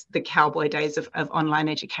 I guess, the cowboy days of online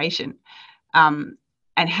education. And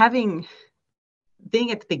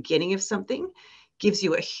being at the beginning of something gives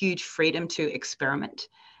you a huge freedom to experiment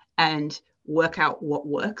and work out what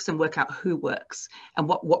works and work out who works and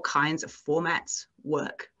what kinds of formats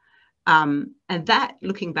work. And that,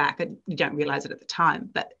 looking back, you don't realize it at the time,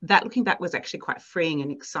 but that looking back was actually quite freeing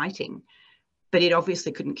and exciting. But it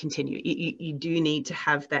obviously couldn't continue. You do need to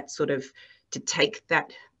have that sort of, to take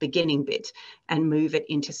that beginning bit and move it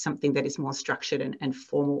into something that is more structured and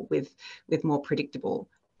formal with more predictable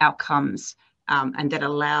outcomes, and that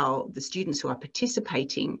allow the students who are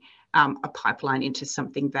participating a pipeline into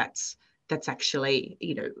something that's actually,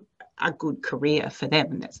 you know, a good career for them,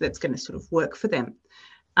 and that's going to sort of work for them.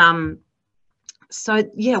 So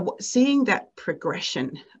yeah, seeing that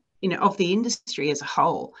progression, you know, of the industry as a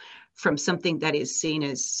whole, from something that is seen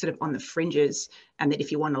as sort of on the fringes, and that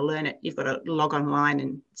if you want to learn it, you've got to log online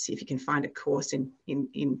and see if you can find a course in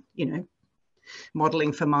you know,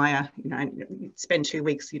 modeling for Maya, you know, and spend 2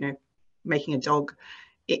 weeks, you know, making a dog,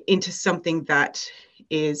 into something that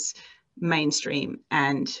is mainstream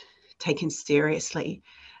and taken seriously,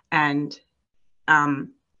 and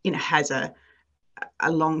you know, has a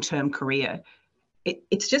long-term career.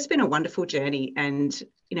 It's just been a wonderful journey, and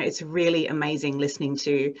you know, it's really amazing listening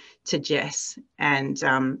to Jess and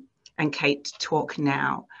Kate talk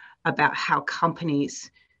now about how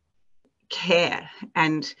companies care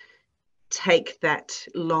and take that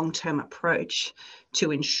long-term approach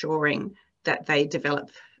to ensuring that they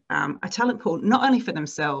develop a talent pool, not only for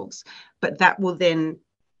themselves, but that will then,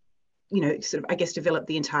 you know, sort of, I guess, develop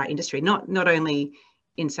the entire industry, not only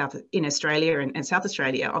in Australia and South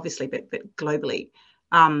Australia, obviously, but globally.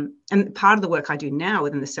 And part of the work I do now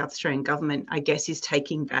within the South Australian government, I guess, is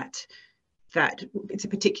taking that it's a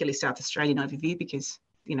particularly South Australian overview, because,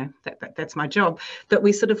 you know, that's my job, but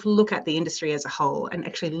we sort of look at the industry as a whole and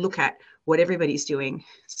actually look at what everybody's doing.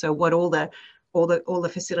 So what all the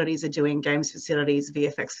facilities are doing, games facilities,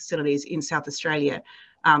 VFX facilities in South Australia,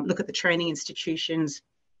 look at the training institutions,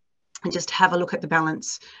 and just have a look at the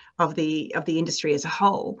balance of the industry as a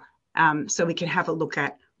whole, so we can have a look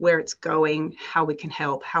at where it's going, how we can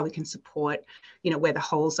help, how we can support, you know, where the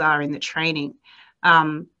holes are in the training.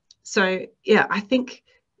 So yeah, I think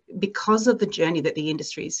because of the journey that the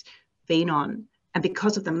industry's been on, and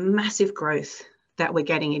because of the massive growth that we're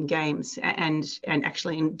getting in games and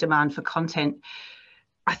actually in demand for content,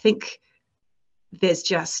 I think there's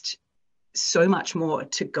just so much more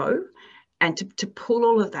to go. And to pull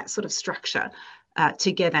all of that sort of structure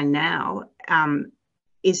together now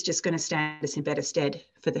is just going to stand us in better stead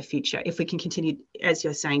for the future. If we can continue, as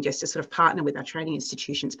you're saying, just to sort of partner with our training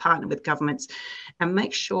institutions, partner with governments, and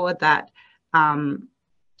make sure that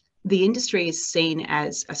the industry is seen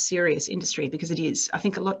as a serious industry, because it is. I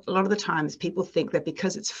think a lot of the times people think that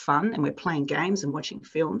because it's fun and we're playing games and watching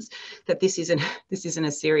films, that this isn't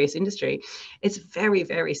a serious industry. It's very,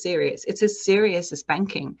 very serious. It's as serious as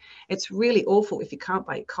banking. It's really awful if you can't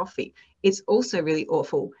buy coffee. It's also really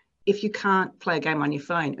awful if you can't play a game on your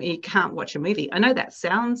phone, or you can't watch a movie. I know that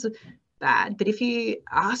sounds bad, but if you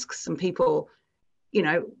ask some people, you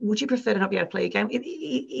know, would you prefer to not be able to play a game?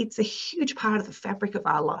 It's a huge part of the fabric of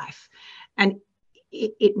our life, and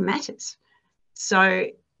it matters. So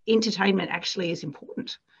entertainment actually is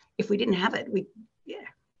important. If we didn't have it,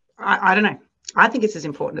 I don't know. I think it's as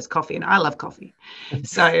important as coffee, and I love coffee.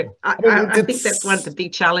 So I think that's one of the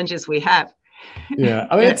big challenges we have. Yeah,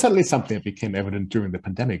 I mean, it's certainly something that became evident during the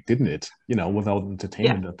pandemic, didn't it? You know, without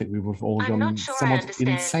entertainment, I think we would have all gone somewhat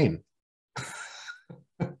insane.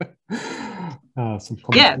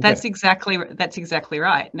 That's exactly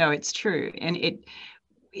right. No, it's true, and it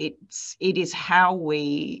is how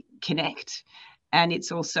we connect, and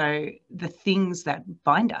it's also the things that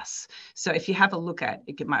bind us. So if you have a look at,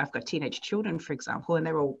 I've got teenage children, for example, and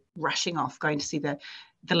they're all rushing off going to see the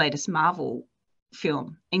latest Marvel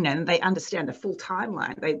film, you know, and they understand the full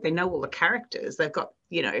timeline. They know all the characters. They've got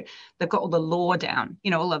all the lore down,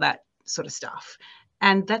 you know, all of that sort of stuff.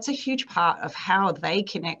 And that's a huge part of how they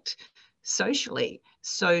connect socially.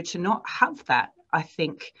 So to not have that, I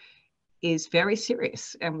think, is very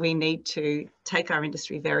serious, and we need to take our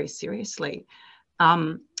industry very seriously.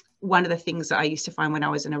 One of the things that I used to find when I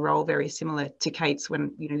was in a role very similar to Kate's,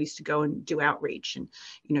 when, you know, I used to go and do outreach and,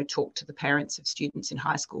 you know, talk to the parents of students in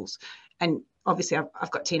high schools. And obviously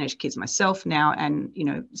I've got teenage kids myself now, and, you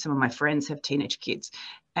know, some of my friends have teenage kids,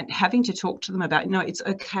 and having to talk to them about, no, it's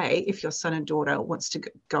okay if your son and daughter wants to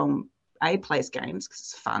go and plays games because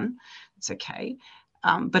it's fun. It's okay.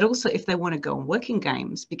 but also if they want to go and work in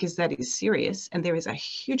games, because that is serious and there is a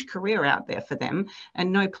huge career out there for them.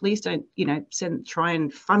 And no, please don't, try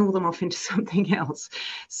and funnel them off into something else.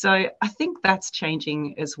 So I think that's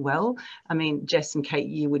changing as well. I mean, Jess and Kate,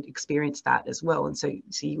 you would experience that as well. And so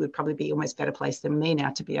you would probably be almost better placed than me now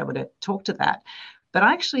to be able to talk to that. But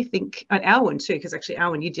I actually think, and Alwyn too, because actually,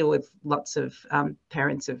 Alwyn, you deal with lots of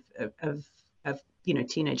parents of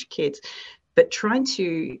teenage kids, but trying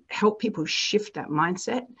to help people shift that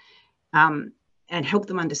mindset and help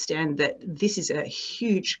them understand that this is a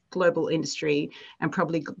huge global industry and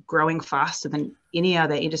probably growing faster than any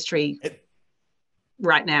other industry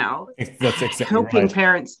right now. That's exactly helping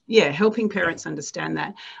right. parents understand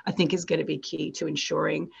that, I think, is going to be key to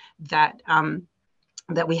ensuring that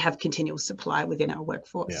that we have continual supply within our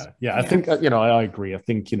workforce. I think I agree. I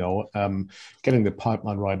think getting the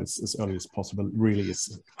pipeline right as early as possible really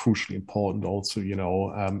is crucially important. Also,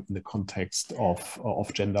 in the context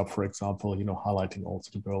of gender, for example, highlighting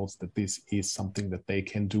also to girls that this is something that they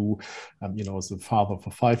can do. As a father of a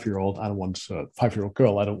 5-year-old, I don't want a 5-year-old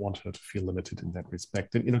girl. I don't want her to feel limited in that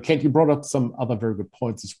respect. And Kate, you brought up some other very good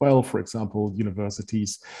points as well. For example,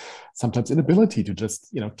 universities sometimes inability to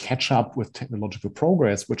just catch up with technological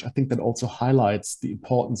progress, which I think that also highlights the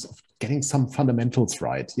importance of getting some fundamentals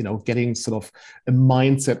right, getting sort of a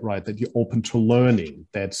mindset right, that you're open to learning,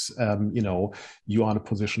 that, you are in a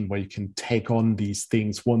position where you can take on these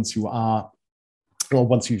things once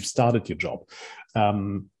you've started your job.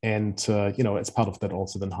 As part of that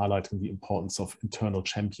also then highlighting the importance of internal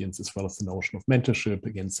champions, as well as the notion of mentorship,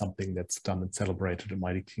 again, something that's done and celebrated in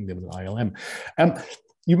Mighty Kingdom and ILM.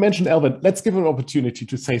 You mentioned Alwyn. Let's give her an opportunity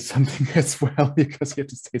to say something as well, because you had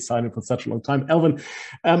to stay silent for such a long time. Alwyn,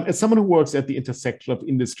 as someone who works at the intersection of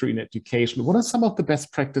industry and education, what are some of the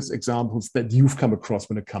best practice examples that you've come across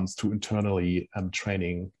when it comes to internally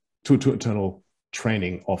training, to internal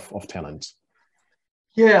training of talent?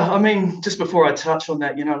 Yeah, I mean, just before I touch on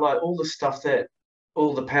that, like all the stuff that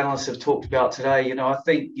all the panelists have talked about today, I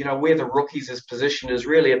think, where the rookies is positioned is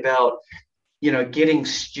really about getting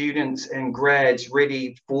students and grads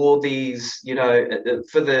ready for these,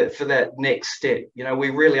 for that next step.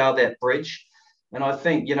 We really are that bridge. And I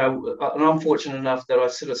think, and I'm fortunate enough that I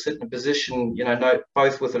sort of sit in a position,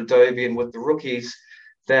 both with Adobe and with the rookies,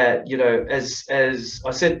 that, as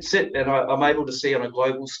I said, I'm able to see on a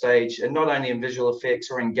global stage, and not only in visual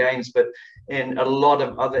effects or in games, but in a lot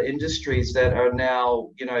of other industries that are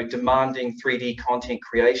now, demanding 3D content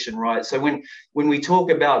creation, right? So when we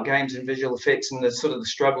talk about games and visual effects and the sort of the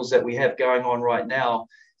struggles that we have going on right now,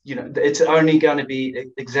 it's only going to be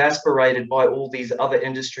exacerbated by all these other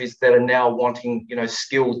industries that are now wanting,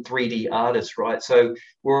 skilled 3D artists, right? So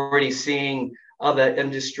we're already seeing other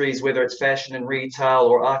industries, whether it's fashion and retail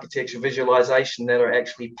or architecture visualization, that are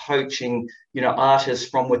actually poaching, artists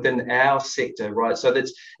from within our sector, right? So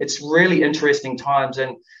it's really interesting times.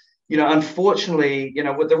 And, unfortunately,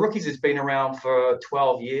 with the rookies, it's been around for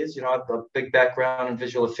 12 years. I've got a big background in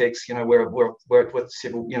visual effects, where I've worked with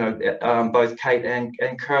several, both Kate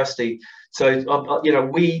and Kirsty. So,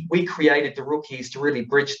 we created the rookies to really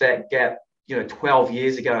bridge that gap, 12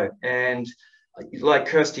 years ago. And like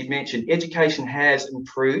Kirsty mentioned, education has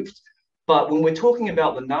improved, but when we're talking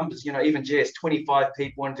about the numbers, even Jess, 25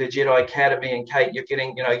 people into Jedi Academy, and Kate, you're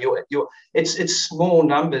getting, it's small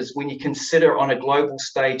numbers when you consider on a global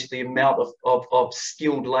stage the amount of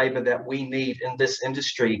skilled labor that we need in this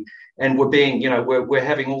industry, and we're being, we're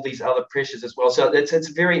having all these other pressures as well. So it's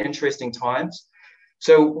very interesting times.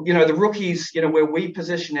 So, the rookies, where we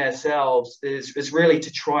position ourselves is really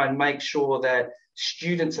to try and make sure that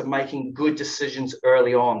students are making good decisions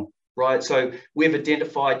early on, right? So we've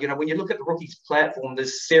identified, when you look at the rookies platform,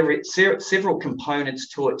 there's several components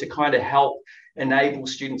to it to kind of help enable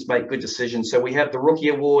students make good decisions. So we have the Rookie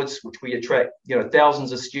Awards, which we attract,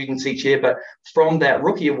 thousands of students each year. But from that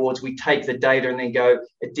Rookie Awards, we take the data and then go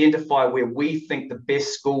identify where we think the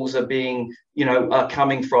best schools are being, are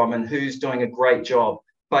coming from, and who's doing a great job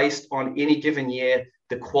based on any given year,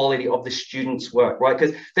 the quality of the students' work, right?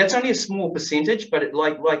 Because that's only a small percentage, but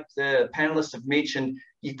like the panelists have mentioned,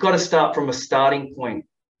 you've got to start from a starting point.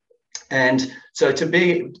 And so to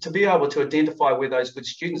be able to identify where those good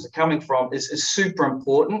students are coming from is super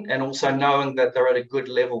important, and also knowing that they're at a good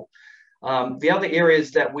level. The other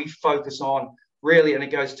areas that we focus on really, and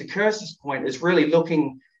it goes to Kirsty's point, is really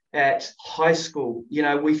looking at high school.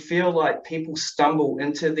 We feel like people stumble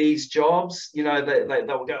into these jobs, they'll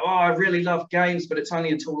go, oh, I really love games, but it's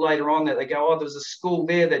only until later on that they go, oh, there's a school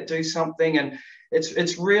there that do something. And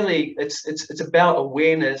it's really about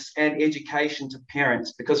awareness and education to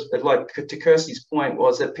parents, because like to Kirsty's point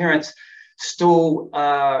was that parents still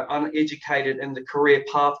are uneducated in the career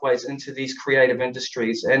pathways into these creative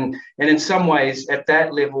industries. And in some ways, at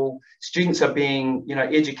that level, students are being,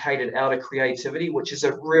 educated out of creativity, which is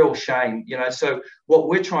a real shame, So what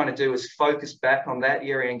we're trying to do is focus back on that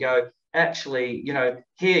area and go, actually,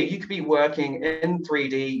 here you could be working in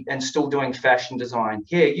 3D and still doing fashion design.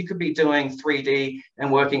 Here you could be doing 3D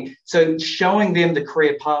and working. So showing them the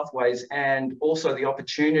career pathways and also the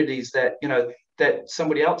opportunities that, that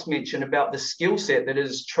somebody else mentioned about the skill set that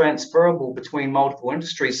is transferable between multiple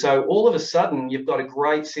industries. So all of a sudden, you've got a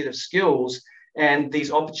great set of skills and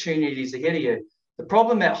these opportunities ahead of you. The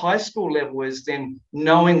problem at high school level is then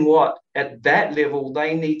knowing what at that level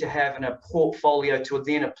they need to have in a portfolio to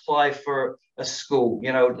then apply for a school,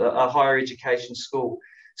 a higher education school.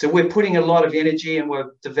 So we're putting a lot of energy, and we've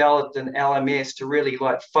developed an LMS to really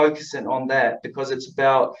focus in on that, because it's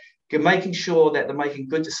about making sure that they're making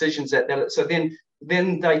good decisions. So then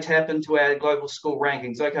they tap into our global school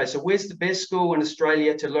rankings. Okay, so where's the best school in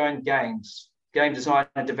Australia to learn game design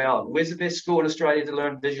and development? Where's the best school in Australia to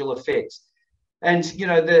learn visual effects? And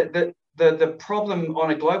the problem on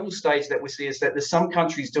a global stage that we see is that there's some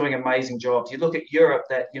countries doing amazing jobs. You look at Europe,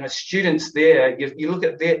 that students there, you look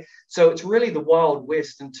at there. So it's really the Wild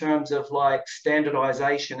West in terms of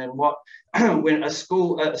standardization, and what when a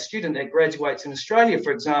student that graduates in Australia,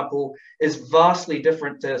 for example, is vastly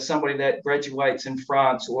different to somebody that graduates in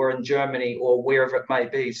France or in Germany or wherever it may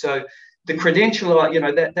be. So the credential,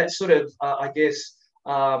 that sort of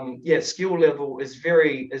skill level is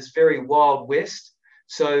very Wild West.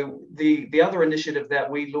 So the other initiative that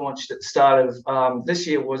we launched at the start of this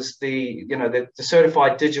year was the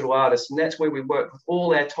certified digital artist, and that's where we work with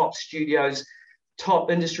all our top studios,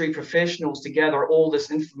 top industry professionals to gather all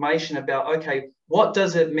this information about, okay, what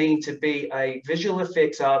does it mean to be a visual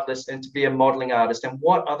effects artist and to be a modeling artist, and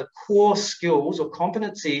what are the core skills or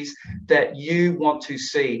competencies that you want to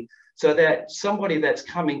see, so that somebody that's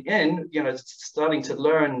coming in, starting to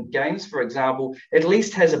learn games, for example, at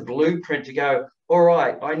least has a blueprint to go, all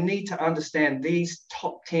right, I need to understand these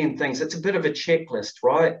top 10 things. It's a bit of a checklist,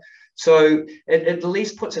 right? So it at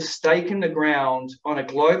least puts a stake in the ground on a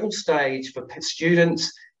global stage for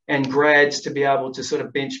students and grads to be able to sort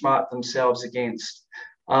of benchmark themselves against.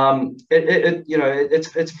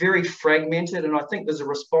 It's very fragmented, and I think there's a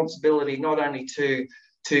responsibility not only to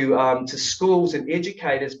schools and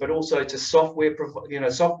educators, but also to software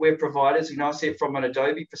providers. I see it from an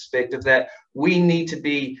Adobe perspective that we need to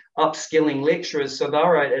be upskilling lecturers so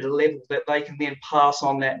they're at a level that they can then pass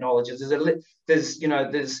on that knowledge. There's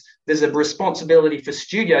a responsibility for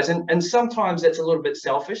studios, and sometimes that's a little bit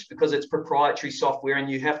selfish because it's proprietary software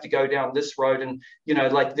and you have to go down this road, and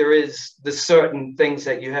there's certain things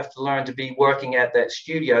that you have to learn to be working at that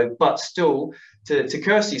studio, but still, to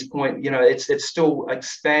Kirsty's point, it's still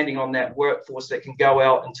expanding on that workforce that can go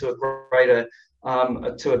out into a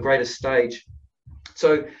greater stage.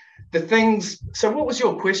 So what was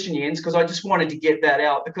your question, Jens? Because I just wanted to get that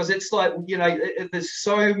out, because it's there's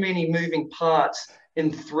so many moving parts in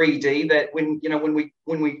 3D that when we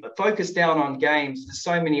focus down on games, there's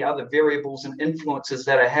so many other variables and influences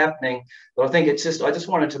that are happening. But I think I just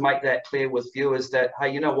wanted to make that clear with viewers that,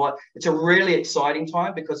 hey, you know what? It's a really exciting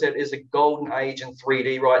time because it is a golden age in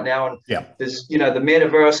 3D right now, and there's the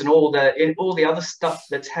metaverse and all the other stuff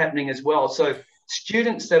that's happening as well. So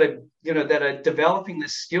students that are developing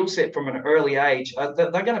this skill set from an early age, they're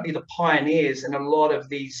going to be the pioneers in a lot of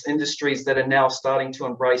these industries that are now starting to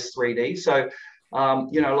embrace 3D. So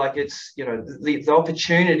the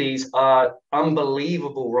opportunities are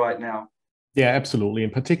unbelievable right now. Yeah, absolutely. In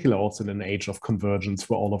particular, also in an age of convergence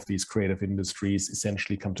where all of these creative industries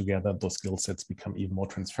essentially come together, those skill sets become even more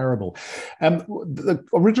transferable. The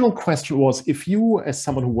original question was, if you, as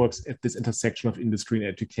someone who works at this intersection of industry and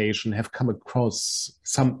education, have come across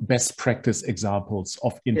some best practice examples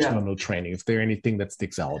of internal training, if there's anything that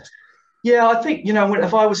sticks out. Yeah, I think,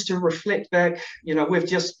 if I was to reflect back, we've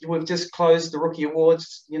just closed the Rookie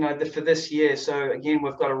Awards, for this year. So again,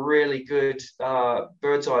 we've got a really good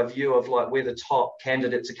bird's eye view of where the top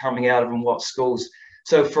candidates are coming out of and what schools.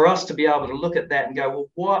 So for us to be able to look at that and go,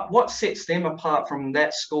 well, what sets them apart from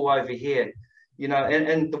that school over here?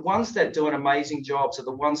 And the ones that do an amazing jobs are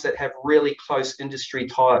the ones that have really close industry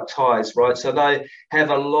ties, right? So they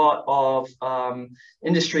have a lot of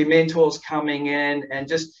industry mentors coming in, and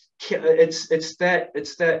just it's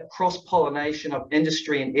that cross-pollination of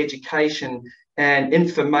industry and education and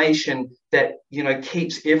information that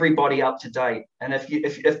keeps everybody up to date. And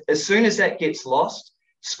if as soon as that gets lost,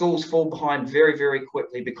 schools fall behind very, very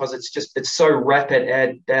quickly, because it's so rapid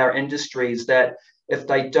at our industries that if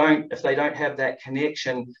they don't have that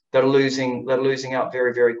connection, they're losing out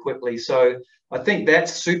very, very quickly. So I think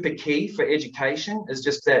that's super key for education, is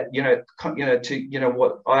just that,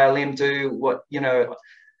 what ILM do,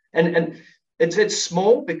 and it's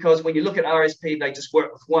small, because when you look at RSP, they just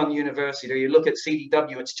work with one university, or you look at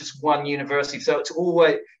CDW, it's just one university. So it's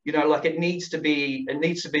always, it needs to be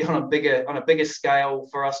on a bigger scale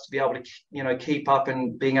for us to be able to, keep up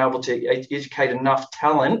and being able to educate enough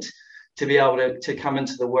talent to be able to come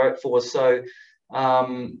into the workforce. So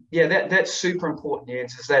that's super important,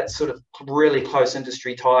 Jens, is that sort of really close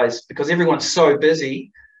industry ties, because everyone's so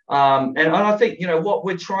busy. And I think, what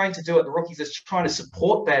we're trying to do at the Rookies is trying to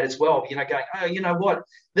support that as well, going, oh, you know what,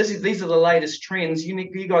 these are the latest trends.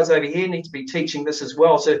 You guys over here need to be teaching this as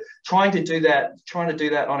well. So trying to do that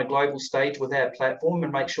on a global stage with our platform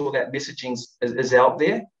and make sure that messaging is out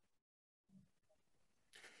there.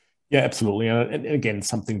 Yeah, absolutely. And again,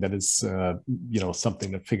 something that is,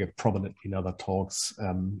 something that figured prominently in other talks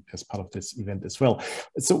as part of this event as well.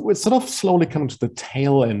 So we're sort of slowly coming to the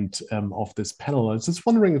tail end of this panel. I was just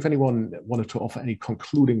wondering if anyone wanted to offer any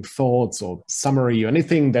concluding thoughts or summary or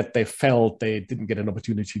anything that they felt they didn't get an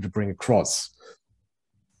opportunity to bring across.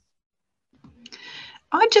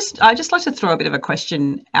 I just like to throw a bit of a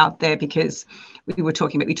question out there, because we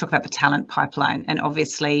talk about the talent pipeline, and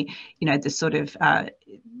obviously, the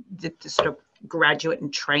sort of graduate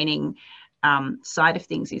and training side of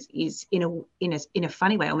things is in a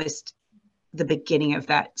funny way almost the beginning of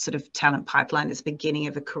that sort of talent pipeline, this beginning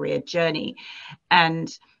of a career journey.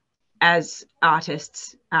 And as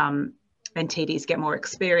artists and TDs get more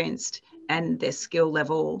experienced and their skill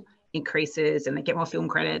level increases and they get more film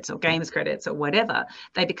credits or games credits or whatever,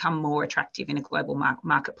 they become more attractive in a global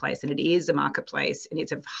marketplace. And it is a marketplace, and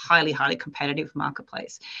it's a highly, highly competitive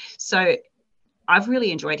marketplace. So I've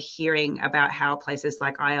really enjoyed hearing about how places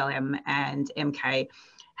like ILM and MK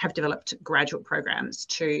have developed graduate programs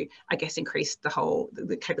to, I guess, increase the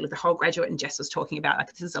capability of the whole graduate. And Jess was talking about,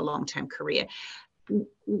 like, this is a long-term career.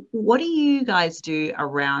 What do you guys do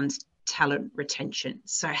around talent retention?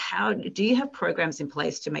 So how do you have programs in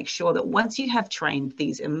place to make sure that once you have trained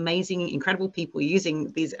these amazing, incredible people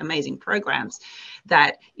using these amazing programs,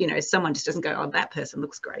 that, someone just doesn't go, oh, that person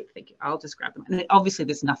looks great, thank you, I'll just grab them. And obviously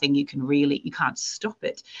there's nothing you can't stop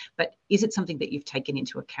it, but is it something that you've taken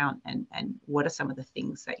into account, and what are some of the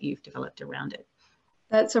things that you've developed around it?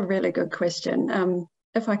 That's a really good question.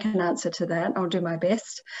 If I can answer to that, I'll do my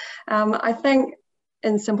best. I think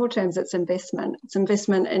in simple terms, it's investment. It's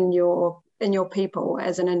investment in your people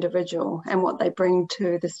as an individual, and what they bring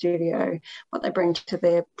to the studio, what they bring to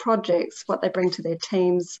their projects, what they bring to their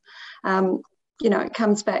teams. It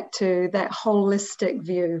comes back to that holistic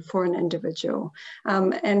view for an individual,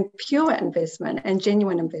 and pure investment and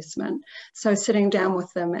genuine investment. So sitting down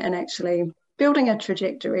with them and actually building a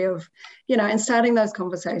trajectory of, and starting those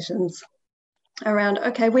conversations around,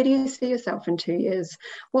 okay, where do you see yourself in 2 years?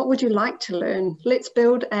 What would you like to learn? Let's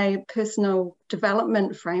build a personal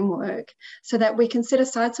development framework so that we can set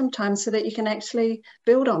aside some time so that you can actually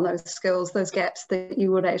build on those skills, those gaps that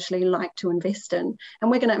you would actually like to invest in. And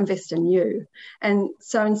we're going to invest in you. And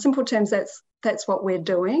so in simple terms, that's what we're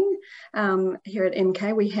doing here at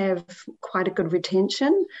MK. We have quite a good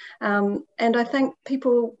retention, and I think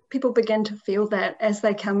people begin to feel that as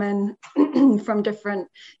they come in from different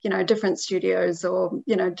studios or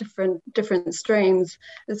different streams,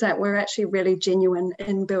 is that we're actually really genuine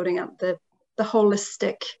in building up the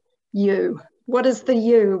holistic you. What is the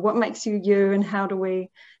you? What makes you you? And how do we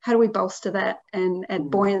bolster that and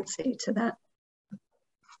add buoyancy to that?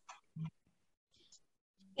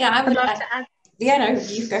 Yeah, I would love to add. Yeah, no,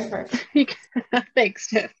 you go for it. Thanks,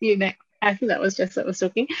 Jeff. You next. I think that was Jess that was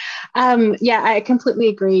talking. I completely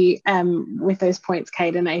agree with those points,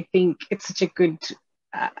 Kate, and I think it's such a good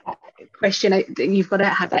question. You've got to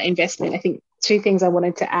have that investment. I think two things I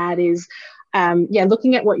wanted to add is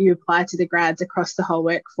looking at what you apply to the grads across the whole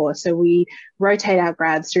workforce. So we rotate our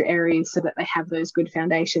grads through areas so that they have those good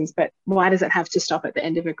foundations, but why does it have to stop at the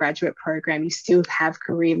end of a graduate program? You still have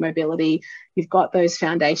career mobility. You've got those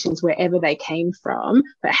foundations wherever they came from,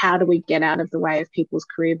 but how do we get out of the way of people's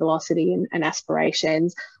career velocity and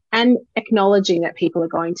aspirations? And acknowledging that people are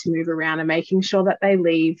going to move around and making sure that they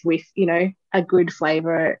leave with, a good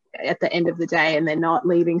flavour at the end of the day, and they're not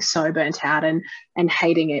leaving so burnt out and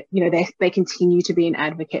hating it. They continue to be an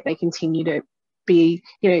advocate. They continue to be,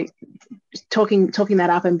 talking that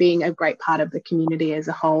up and being a great part of the community as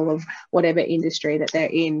a whole of whatever industry that they're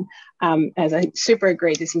in. As I super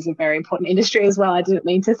agree, this is a very important industry as well. I didn't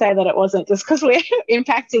mean to say that it wasn't just because we're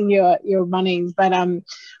impacting your monies, but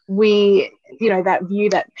we, that view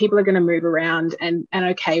that people are going to move around and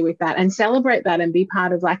okay with that, and celebrate that and be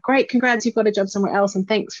part of like, great, congrats, you've got a job somewhere else, and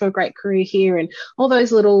thanks for a great career here, and all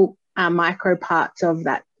those little micro parts of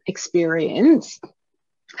that experience,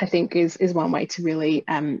 I think is one way to really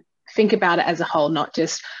think about it as a whole, not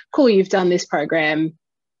just, cool, you've done this program,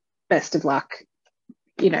 best of luck.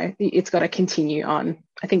 It's got to continue on.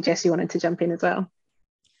 I think Jess, you wanted to jump in as well.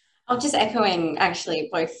 I'm just echoing actually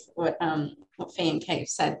both what Fee and Kate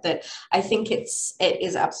said, that I think it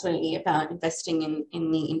is absolutely about investing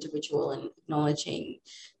in the individual and acknowledging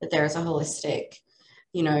that there is a holistic,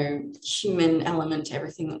 human element to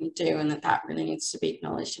everything that we do, and that really needs to be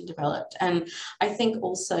acknowledged and developed. And I think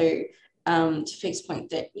also, to Fee's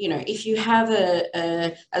point, that if you have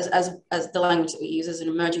as the language that we use as an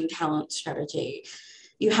emerging talent strategy,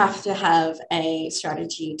 you have to have a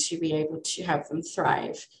strategy to be able to have them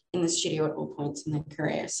thrive in the studio at all points in their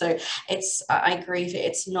career. So I agree that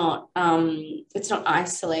it's not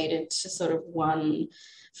isolated to sort of one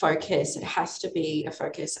focus. It has to be a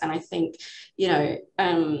focus. And I think,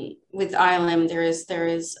 with ILM, there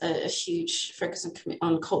is a huge focus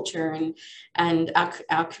on culture and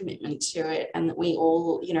our commitment to it, and that we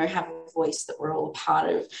all, have a voice, that we're all a part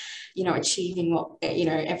of, achieving what,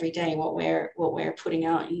 every day, what we're putting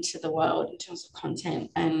out into the world in terms of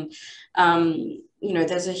content. And,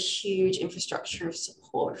 there's a huge infrastructure of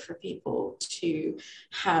support for people to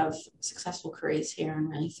have successful careers here and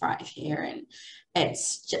really thrive here. And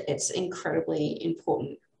it's incredibly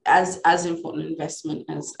important, as important investment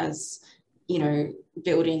as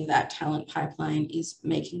building that talent pipeline is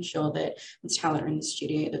making sure that with talent in the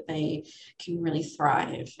studio, that they can really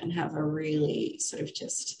thrive and have a really sort of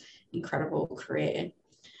just incredible career.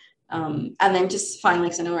 And then just finally,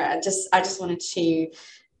 because I know I just wanted to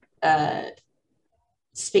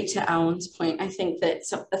speak to Alwyn's point. I think that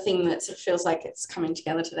the thing that sort of feels like it's coming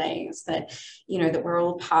together today is that, that we're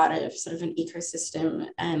all part of sort of an ecosystem,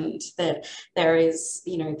 and that there is,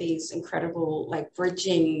 these incredible like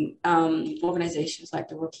bridging organizations like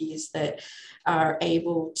the Rookies that are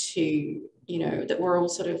able to, that we're all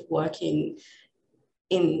sort of working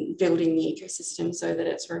in building the ecosystem so that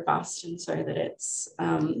it's robust, and so that it's,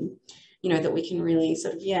 that we can really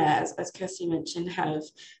sort of, as Kirsty mentioned, have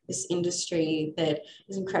this industry that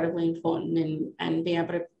is incredibly important, and be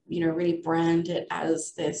able to, really brand it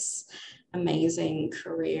as this amazing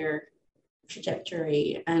career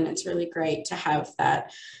trajectory. And it's really great to have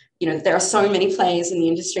that, there are so many players in the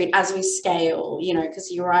industry as we scale,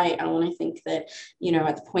 because you're right, I want to think that,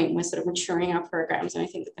 at the point we're sort of maturing our programs, and I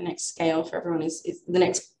think that the next scale for everyone is the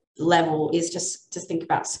next level is just to think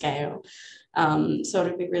about scale. So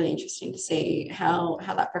it'll be really interesting to see how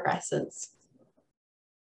that progresses.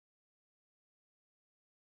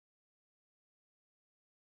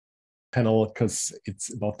 Panel, because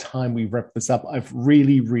it's about time we wrap this up. I've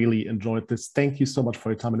really enjoyed this. Thank you so much for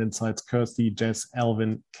your time and insights, Kirsty, Jess,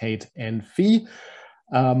 Alwyn, Kate, and Fee.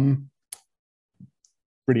 Really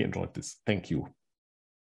enjoyed this. Thank you.